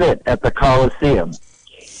going to sit at the Coliseum?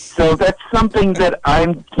 So that's something that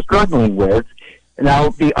I'm struggling with. And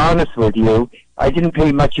I'll be honest with you, I didn't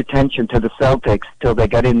pay much attention to the Celtics till they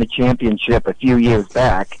got in the championship a few years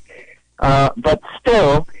back. But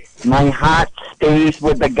still, my heart stays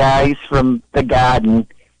with the guys from the Garden,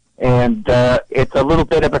 And it's a little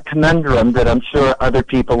bit of a conundrum that I'm sure other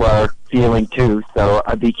people are feeling too. So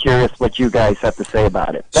I'd be curious what you guys have to say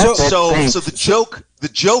about it. So the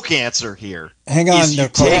joke answer here. Hang on, is you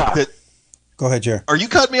take the. Go ahead, Jerry. Are you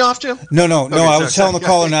cutting me off, Jim? No. Okay, I was telling the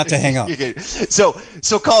caller not to hang up. Okay. So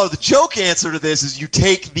caller, the joke answer to this is you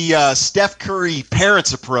take the Steph Curry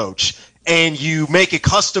parents approach, and you make a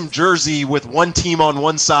custom jersey with one team on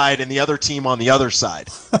one side and the other team on the other side.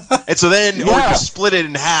 And so then or you split it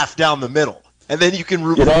in half down the middle, and then you can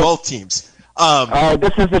root for both teams.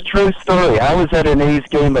 This is a true story. I was at an A's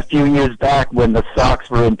game a few years back when the Sox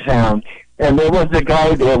were in town, and there was a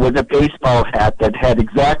guy there with a baseball hat that had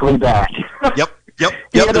exactly that. Yep.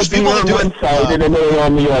 He had There's a B people that on do one it. side and an A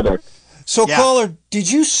on the other. So, caller,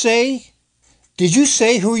 did you say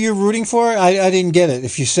who you're rooting for? I didn't get it.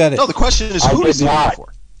 If you said it, no. The question is who is he rooting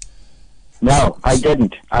for? No, I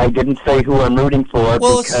didn't. I didn't say who I'm rooting for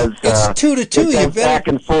because it's 2-2. You better back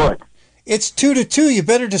and forth. It's 2-2. You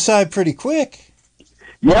better decide pretty quick.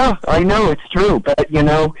 Yeah, I know it's true, but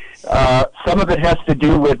some of it has to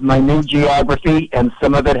do with my new geography, and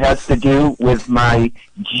some of it has to do with my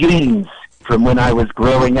genes from when I was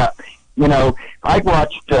growing up. I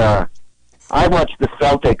watched the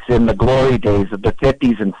Celtics in the glory days of the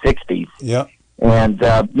 50s and 60s. Yeah. And,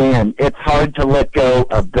 man, it's hard to let go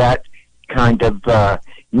of that kind of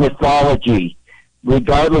mythology,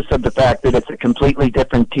 regardless of the fact that it's a completely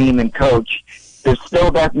different team and coach. There's still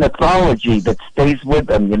that mythology that stays with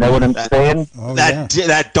them. You know what I'm saying? Oh,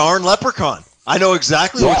 that darn leprechaun. I know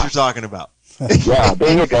exactly what you're talking about. Yeah,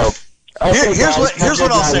 there you go. Okay, here's guys,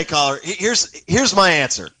 what I'll say, caller. Here's my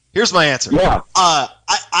answer. Yeah.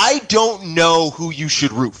 I don't know who you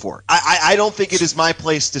should root for. I don't think it is my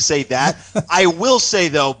place to say that. I will say,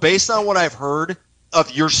 though, based on what I've heard of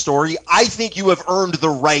your story, I think you have earned the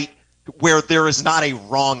right where there is not a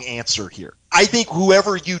wrong answer here. I think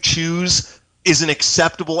whoever you choose is an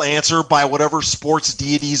acceptable answer by whatever sports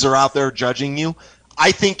deities are out there judging you.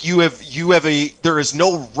 I think there is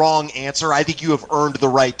no wrong answer. I think you have earned the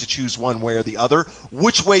right to choose one way or the other.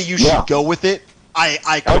 Which way you should go with it,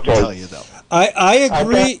 I couldn't tell you, though. I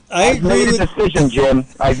agree. I've made a decision, Jim.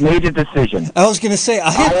 I've made a decision. I was going to say,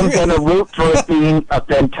 I am going to root for it being a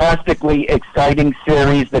fantastically exciting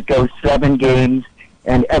series that goes 7 games,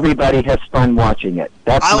 and everybody has fun watching it.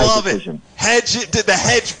 That's my decision. The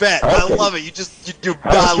hedge bet. Okay. I love it.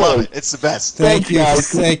 I love it. It's the best. Thank you.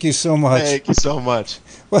 Thank you so much. Thank you so much.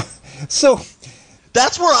 Well, so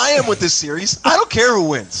that's where I am with this series. I don't care who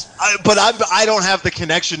wins, but I don't have the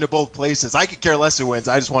connection to both places. I could care less who wins.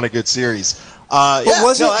 I just want a good series.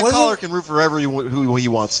 Caller can root for who he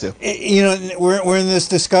wants to. We're in this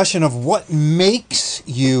discussion of what makes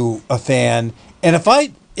you a fan, and if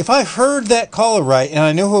I heard that caller right, and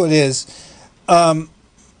I know who it is,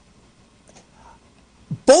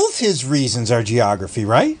 both his reasons are geography,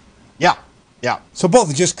 right? Yeah. So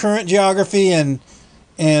both, just current geography and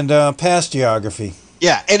past geography.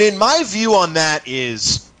 Yeah, and in my view on that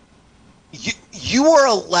is, you are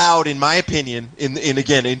allowed, in my opinion, in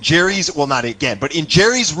Jerry's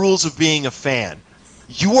rules of being a fan,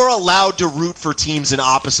 you are allowed to root for teams in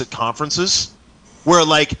opposite conferences. Where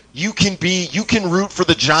you can root for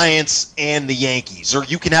the Giants and the Yankees, or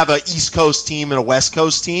you can have an East Coast team and a West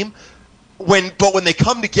Coast team. But when they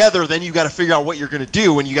come together, then you got to figure out what you're going to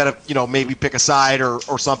do, and you got to maybe pick a side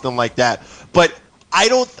or something like that. But I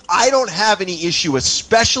don't have any issue,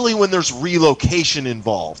 especially when there's relocation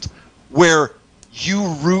involved, where you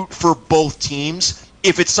root for both teams.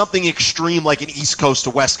 If it's something extreme like an East Coast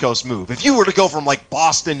to West Coast move, if you were to go from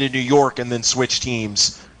Boston to New York and then switch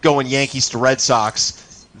teams, going Yankees to Red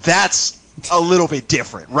Sox, that's a little bit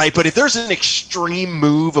different, right? But if there's an extreme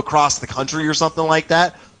move across the country or something like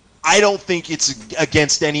that, I don't think it's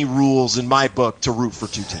against any rules in my book to root for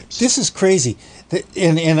two teams. This is crazy,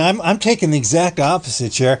 and I'm taking the exact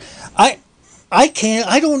opposite, Chair. Not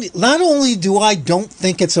only do I don't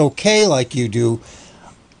think it's okay like you do,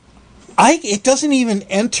 it doesn't even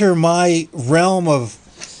enter my realm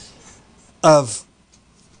of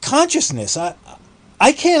consciousness.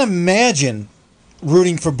 I can't imagine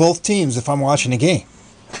rooting for both teams if I'm watching a game,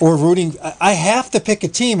 or rooting. I have to pick a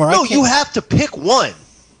team, or you have to pick one,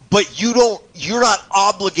 but you're not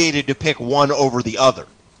obligated to pick one over the other.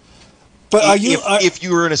 But if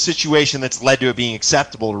you were in a situation that's led to it being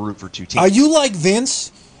acceptable to root for two teams, are you like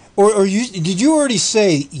Vince, or did you already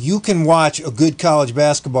say you can watch a good college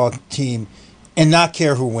basketball team and not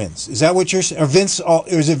care who wins? Is that what you're saying? Or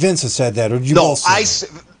is it Vince that said that, or did you both say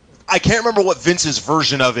that? I can't remember what Vince's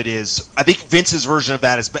version of it is. I think Vince's version of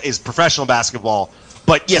that is professional basketball.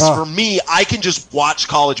 But yes, for me, I can just watch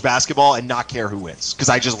college basketball and not care who wins because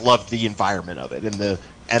I just love the environment of it and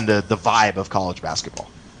and the vibe of college basketball.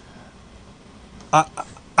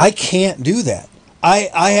 I can't do that.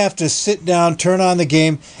 I have to sit down, turn on the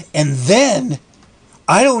game, and then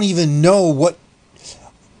I don't even know what.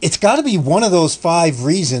 It's got to be one of those 5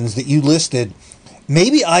 reasons that you listed.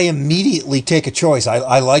 Maybe I immediately take a choice.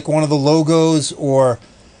 I like one of the logos, or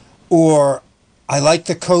I like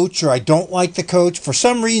the coach, or I don't like the coach. For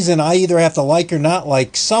some reason, I either have to like or not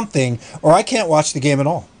like something, or I can't watch the game at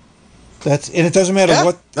all. And it doesn't matter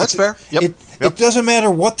what. That's fair. Yep. It doesn't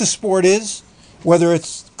matter what the sport is, whether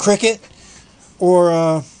it's cricket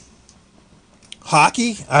or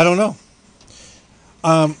hockey. I don't know.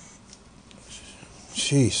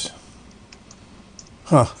 Jeez.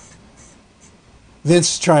 Huh.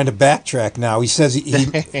 Vince's trying to backtrack now. He says he's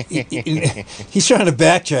trying to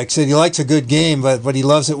backtrack. Said he likes a good game, but he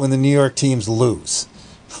loves it when the New York teams lose.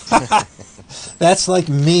 That's like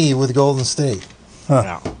me with Golden State. Huh.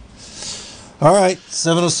 Yeah. All right,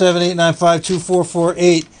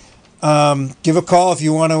 707-895-2448. Give a call if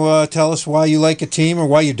you want to tell us why you like a team or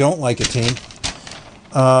why you don't like a team.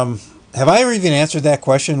 Have I ever even answered that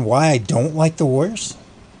question, why I don't like the Warriors?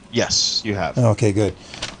 Yes, you have. Okay, good.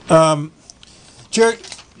 Jared,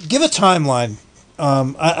 give a timeline.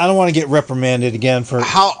 I don't want to get reprimanded again for...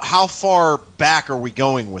 How far back are we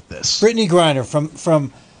going with this? Brittany Griner,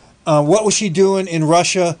 from what was she doing in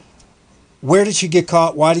Russia? Where did she get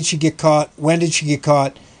caught? Why did she get caught? When did she get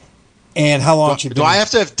caught? And how long she been? Do I have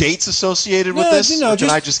to have dates associated with this? No, can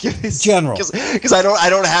I just give it general? Because I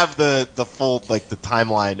don't have the full the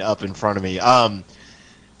timeline up in front of me.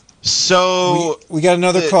 So we got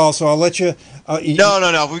another call, so I'll let you.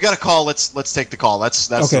 No. If we've got a call, let's take the call.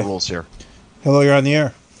 That's okay. The rules here. Hello, you're on the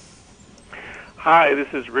air. Hi,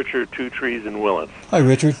 this is Richard Two Trees in Willits. Hi,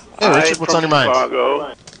 Richard. Hey, Richard, what's on your mind?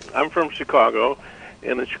 I'm from Chicago.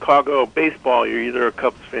 And in Chicago baseball, you're either a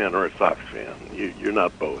Cubs fan or a Sox fan. You're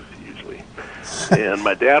not both, usually. And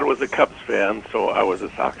my dad was a Cubs fan, so I was a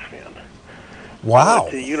Sox fan. Wow.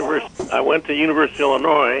 I went to University of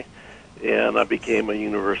Illinois, and I became a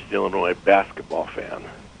University of Illinois basketball fan.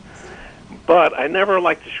 But I never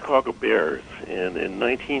liked the Chicago Bears. And in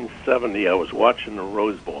 1970, I was watching the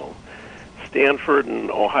Rose Bowl, Stanford and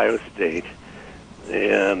Ohio State.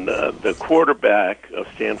 And the quarterback of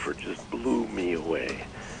Stanford just blew me away.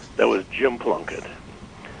 That was Jim Plunkett.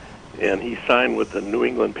 And he signed with the New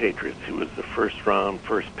England Patriots. He was the first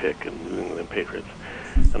pick in New England Patriots.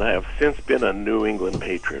 And I have since been a New England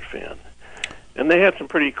Patriot fan. And they had some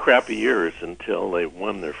pretty crappy years until they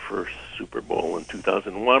won their first Super Bowl in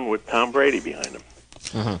 2001 with Tom Brady behind them.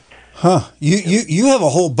 Mm-hmm. Huh. You have a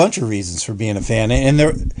whole bunch of reasons for being a fan. And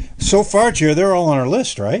they're so far, Jer, they're all on our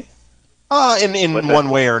list, right? In one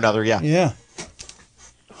way or another, yeah. Yeah.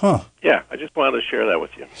 Huh. Yeah, I just wanted to share that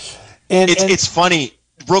with you. And it's funny.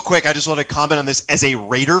 Real quick, I just want to comment on this. As a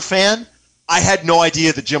Raider fan, I had no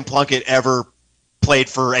idea that Jim Plunkett ever played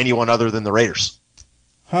for anyone other than the Raiders.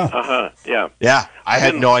 Huh. Yeah. Yeah, I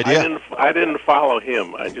had no idea. I didn't follow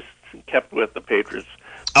him. I just kept with the Patriots.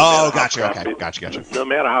 Gotcha. Okay, gotcha. No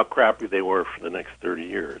matter how crappy they were for the next 30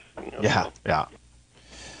 years. You know? Yeah.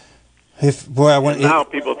 Now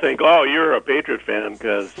people think, oh, you're a Patriot fan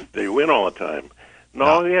because they win all the time.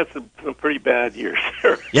 No, he had some pretty bad years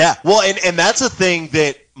there. Yeah, well, and that's a thing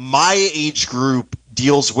that my age group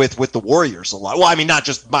deals with the Warriors a lot. Well, I mean, not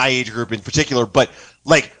just my age group in particular, but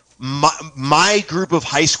like my group of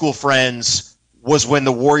high school friends was when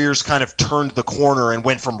the Warriors kind of turned the corner and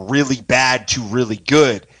went from really bad to really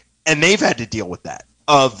good, and they've had to deal with that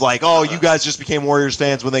of like, oh, you guys just became Warriors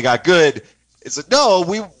fans when they got good. It's like, no,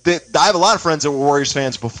 I have a lot of friends that were Warriors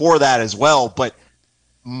fans before that as well, but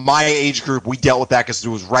my age group, we dealt with that because it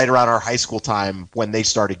was right around our high school time when they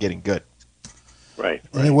started getting good. Right.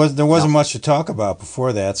 And there wasn't much to talk about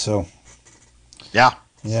before that, so. Yeah.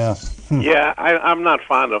 Yeah. Yeah, I'm not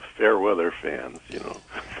fond of fair weather fans, you know.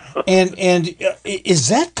 and is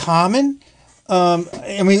that common?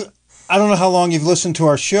 I mean, I don't know how long you've listened to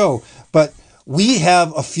our show, but we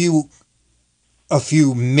have a few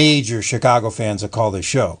major Chicago fans that call this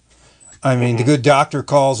show. I mean, the Good Doctor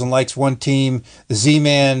calls and likes one team. The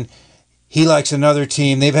Z-Man, he likes another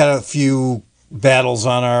team. They've had a few battles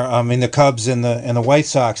on our, the Cubs and the White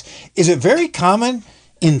Sox. Is it very common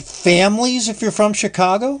in families, if you're from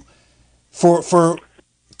Chicago, for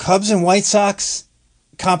Cubs and White Sox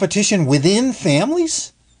competition within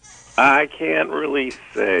families? I can't really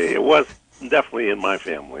say. It was definitely in my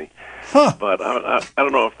family. Huh. But I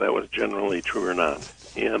don't know if that was generally true or not.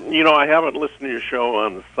 And, you know, I haven't listened to your show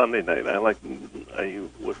on Sunday night. I was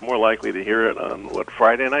more likely to hear it on,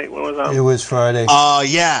 Friday night? When was it on? It was Friday.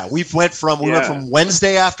 Yeah. We went from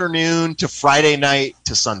Wednesday afternoon to Friday night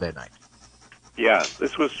to Sunday night. Yeah,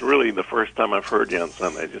 this was really the first time I've heard you on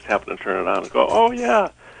Sunday. I just happened to turn it on and go, oh, yeah.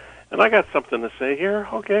 And I got something to say here.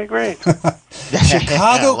 Okay, great.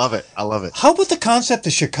 Chicago. I love it. How about the concept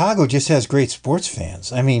that Chicago just has great sports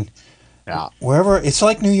fans? I mean, yeah. Wherever, it's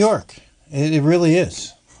like New York. It really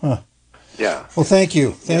is. Huh. Yeah. Well, thank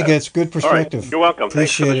you. Thank you. It's good perspective. All right. You're welcome.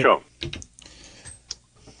 Appreciate Thanks for the show.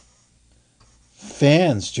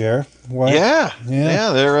 Fans, Jer. What? Yeah.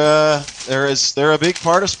 They're a big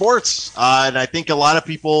part of sports, and I think a lot of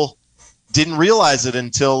people didn't realize it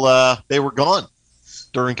until they were gone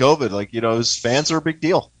during COVID. Like, fans are a big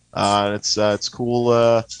deal. It's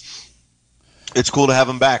cool. It's cool to have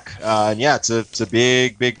them back. And yeah, it's a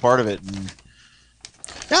big part of it. And,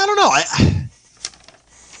 yeah, I don't know.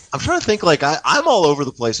 I'm trying to think. Like, I'm all over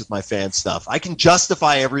the place with my fan stuff. I can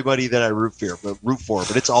justify everybody that I root for, but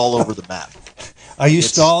it's all over the map. Are you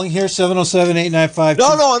stalling here? 707-895.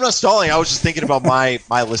 No, I'm not stalling. I was just thinking about my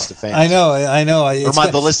list of fans. I know.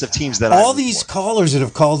 Or the list of teams that all these callers that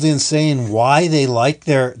have called in saying why they like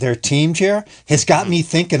their team, Jer, has got me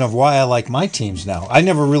thinking of why I like my teams now. I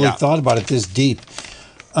never really thought about it this deep.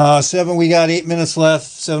 We got 8 minutes left.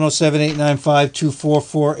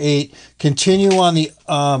 707-895-2448. Continue on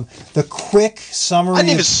the quick summary. I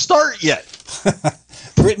didn't even start yet.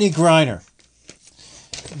 Brittany Griner.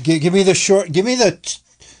 Give me the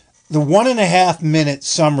 1.5 minute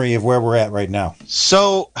summary of where we're at right now.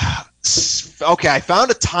 So, okay, I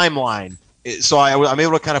found a timeline, so I'm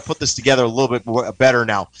able to kind of put this together a little bit better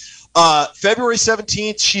now. February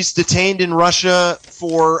 17th, she's detained in Russia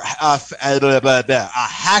for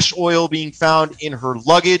hash oil being found in her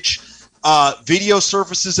luggage. Video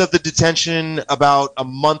surfaces of the detention about a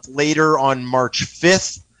month later on March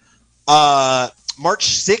 5th. March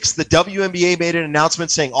 6th, the WNBA made an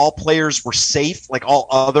announcement saying all players were safe, like all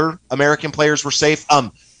other American players were safe.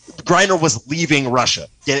 Griner was leaving Russia,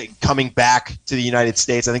 coming back to the United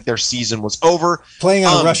States. I think their season was over. Playing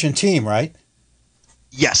on a Russian team, right?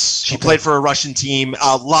 Yes, she played for a Russian team.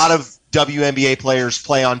 A lot of WNBA players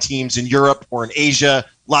play on teams in Europe or in Asia.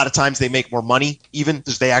 A lot of times they make more money, even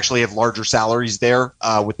because they actually have larger salaries there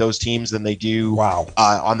with those teams than they do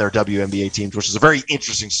on their WNBA teams, which is a very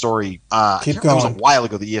interesting story. Keep going. It was a while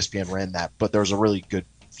ago that ESPN ran that, but there was a really good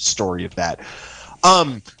story of that.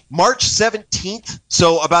 March 17th,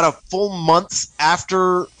 so about a full month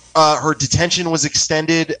after her detention was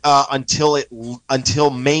extended until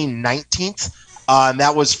May 19th, and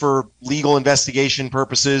that was for legal investigation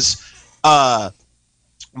purposes.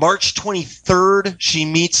 March 23rd, she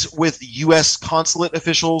meets with U.S. consulate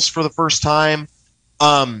officials for the first time.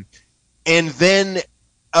 And then,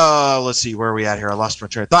 let's see, where are we at here? I lost my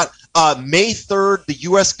train of thought. May 3rd, the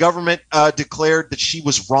U.S. government declared that she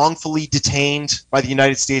was wrongfully detained by the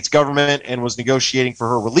United States government and was negotiating for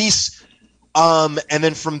her release. And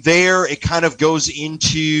then from there, it kind of goes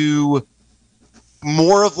into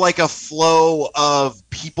more of like a flow of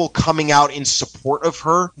people coming out in support of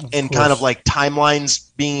her and kind of like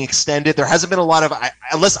timelines being extended. There hasn't been a lot of,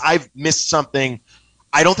 unless I've missed something,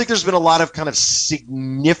 I don't think there's been a lot of kind of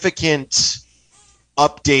significant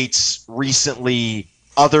updates recently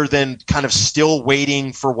other than kind of still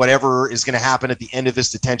waiting for whatever is going to happen at the end of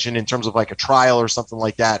this detention in terms of like a trial or something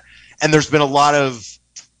like that. And there's been a lot of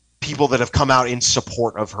people that have come out in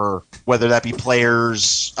support of her, whether that be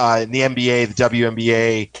players in the NBA, the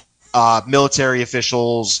WNBA, military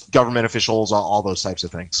officials, government officials, all those types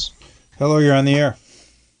of things. Hello, you're on the air.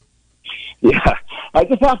 Yeah, I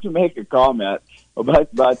just have to make a comment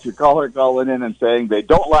about your caller calling in and saying they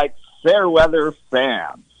don't like fair weather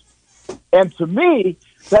fans. And to me,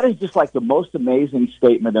 that is just like the most amazing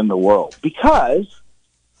statement in the world because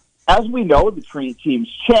as we know, the teams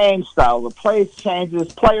change, style of play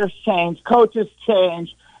changes, players change, coaches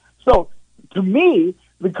change. So, to me,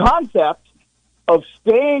 the concept of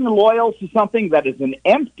staying loyal to something that is an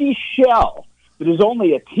empty shell, that is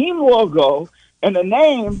only a team logo and a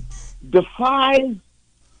name, defies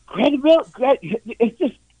credibility. It's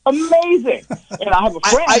just amazing. And I have a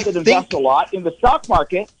friend that invests a lot in the stock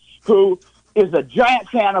market who is a giant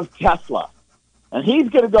fan of Tesla. And he's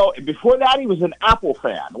going to go, before that he was an Apple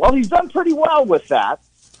fan. Well, he's done pretty well with that,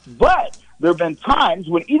 but there have been times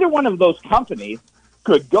when either one of those companies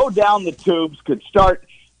could go down the tubes, could start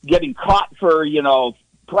getting caught for,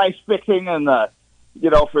 price fixing and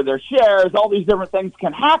for their shares. All these different things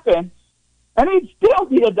can happen, and he'd still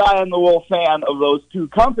be a die-on-the-wool fan of those two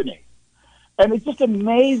companies. And it just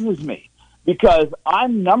amazes me because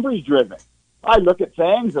I'm numbers-driven. I look at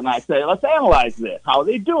things and I say, let's analyze this. How are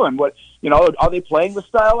they doing? Are they playing the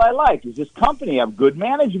style I like? Does this company have good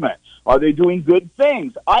management? Are they doing good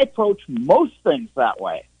things? I approach most things that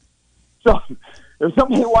way. So If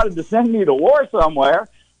somebody wanted to send me to war somewhere,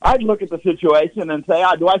 I'd look at the situation and say,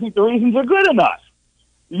 do I think the reasons are good enough?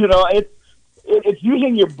 You know, it's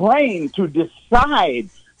using your brain to decide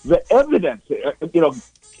the evidence, you know,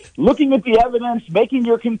 looking at the evidence, making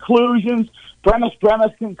your conclusions, premise,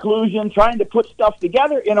 conclusion, trying to put stuff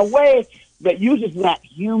together in a way that uses that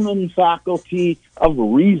human faculty of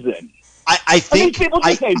reason. I think people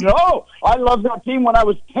just say, no, I loved that team when I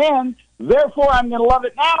was 10, therefore I'm going to love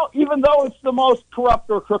it now, even though it's the most corrupt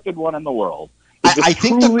or crooked one in the world. I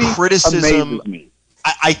think the criticism,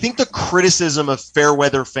 I think the criticism of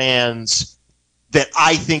Fairweather fans that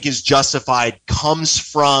I think is justified comes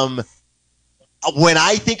from, when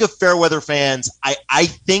I think of Fairweather fans, I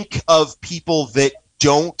think of people that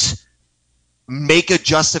don't make a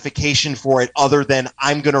justification for it other than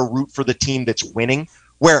I'm going to root for the team that's winning,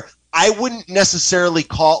 where I wouldn't necessarily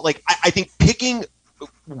call, like, I think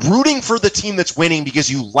rooting for the team that's winning because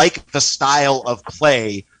you like the style of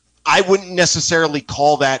play, I wouldn't necessarily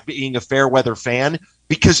call that being a Fairweather fan,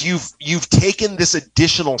 because you've taken this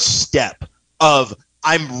additional step of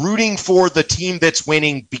I'm rooting for the team that's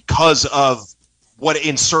winning because of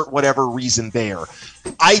insert whatever reason there.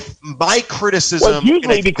 My criticism, well,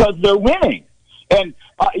 usually because they're winning, and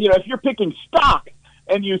you know, if you're picking stock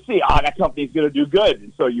and you see that company's going to do good,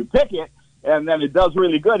 and so you pick it, and then it does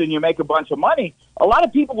really good, and you make a bunch of money. A lot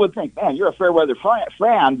of people would think, man, you're a Fairweather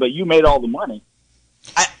fan, but you made all the money.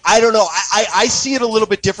 I don't know. I see it a little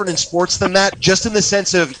bit different in sports than that, just in the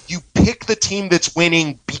sense of you pick the team that's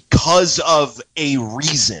winning because of a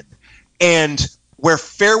reason. And where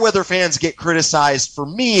Fairweather fans get criticized for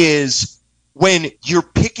me is when you're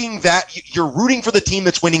picking that, you're rooting for the team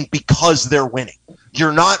that's winning because they're winning.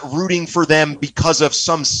 You're not rooting for them because of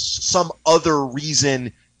some other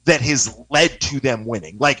reason that has led to them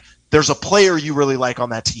winning. Like, there's a player you really like on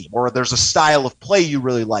that team, or there's a style of play you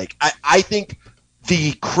really like. I think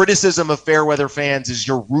the criticism of Fairweather fans is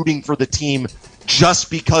you're rooting for the team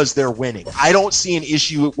just because they're winning. I don't see an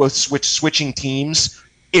issue with switching teams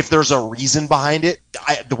if there's a reason behind it.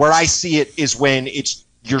 Where I see it is when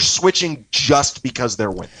you're switching just because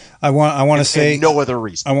they're winning. I want to say no other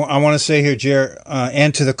reason. I want to say here, Jer,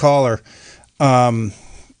 and to the caller, I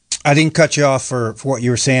didn't cut you off for what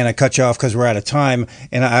you were saying. I cut you off because we're out of time,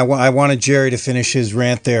 and I wanted Jerry to finish his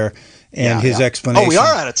rant there and his explanation. Oh, we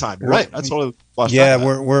are out of time. You're right. That's what I lost track of.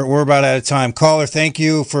 We're about out of time. Caller, thank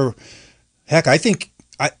you for. Heck, I think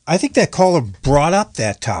that caller brought up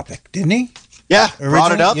that topic, didn't he? Yeah,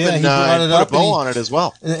 brought it up and put a bow on it as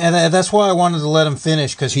well. And that's why I wanted to let him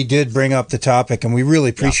finish, because he did bring up the topic, and we really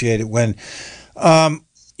appreciate it when.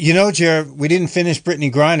 You know, Jared, we didn't finish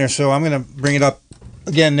Brittany Griner, so I'm going to bring it up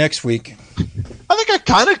again next week. I think I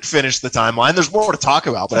kind of finished the timeline. There's more to talk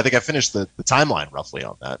about, but I think I finished the timeline roughly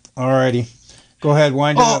on that. All righty. Go ahead,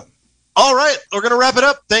 wind it up. All right, we're going to wrap it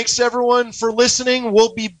up. Thanks to everyone for listening.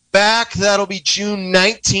 We'll be back. That'll be June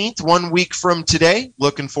 19th, 1 week from today.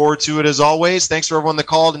 Looking forward to it as always. Thanks for everyone that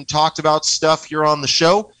called and talked about stuff here on the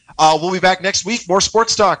show. We'll be back next week. More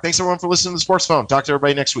sports talk. Thanks everyone for listening to the Sports Phone. Talk to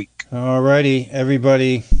everybody next week. All righty,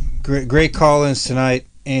 everybody. Great call-ins tonight.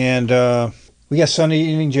 And we got Sunday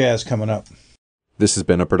Evening Jazz coming up. This has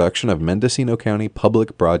been a production of Mendocino County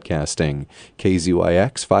Public Broadcasting,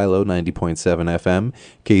 KZYX Philo 90.7 FM,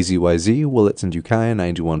 KZYZ Willits and Ukiah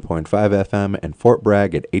 91.5 FM, and Fort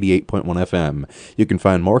Bragg at 88.1 FM. You can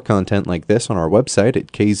find more content like this on our website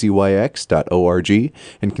at kzyx.org,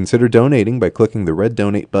 and consider donating by clicking the red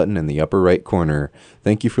donate button in the upper right corner.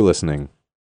 Thank you for listening.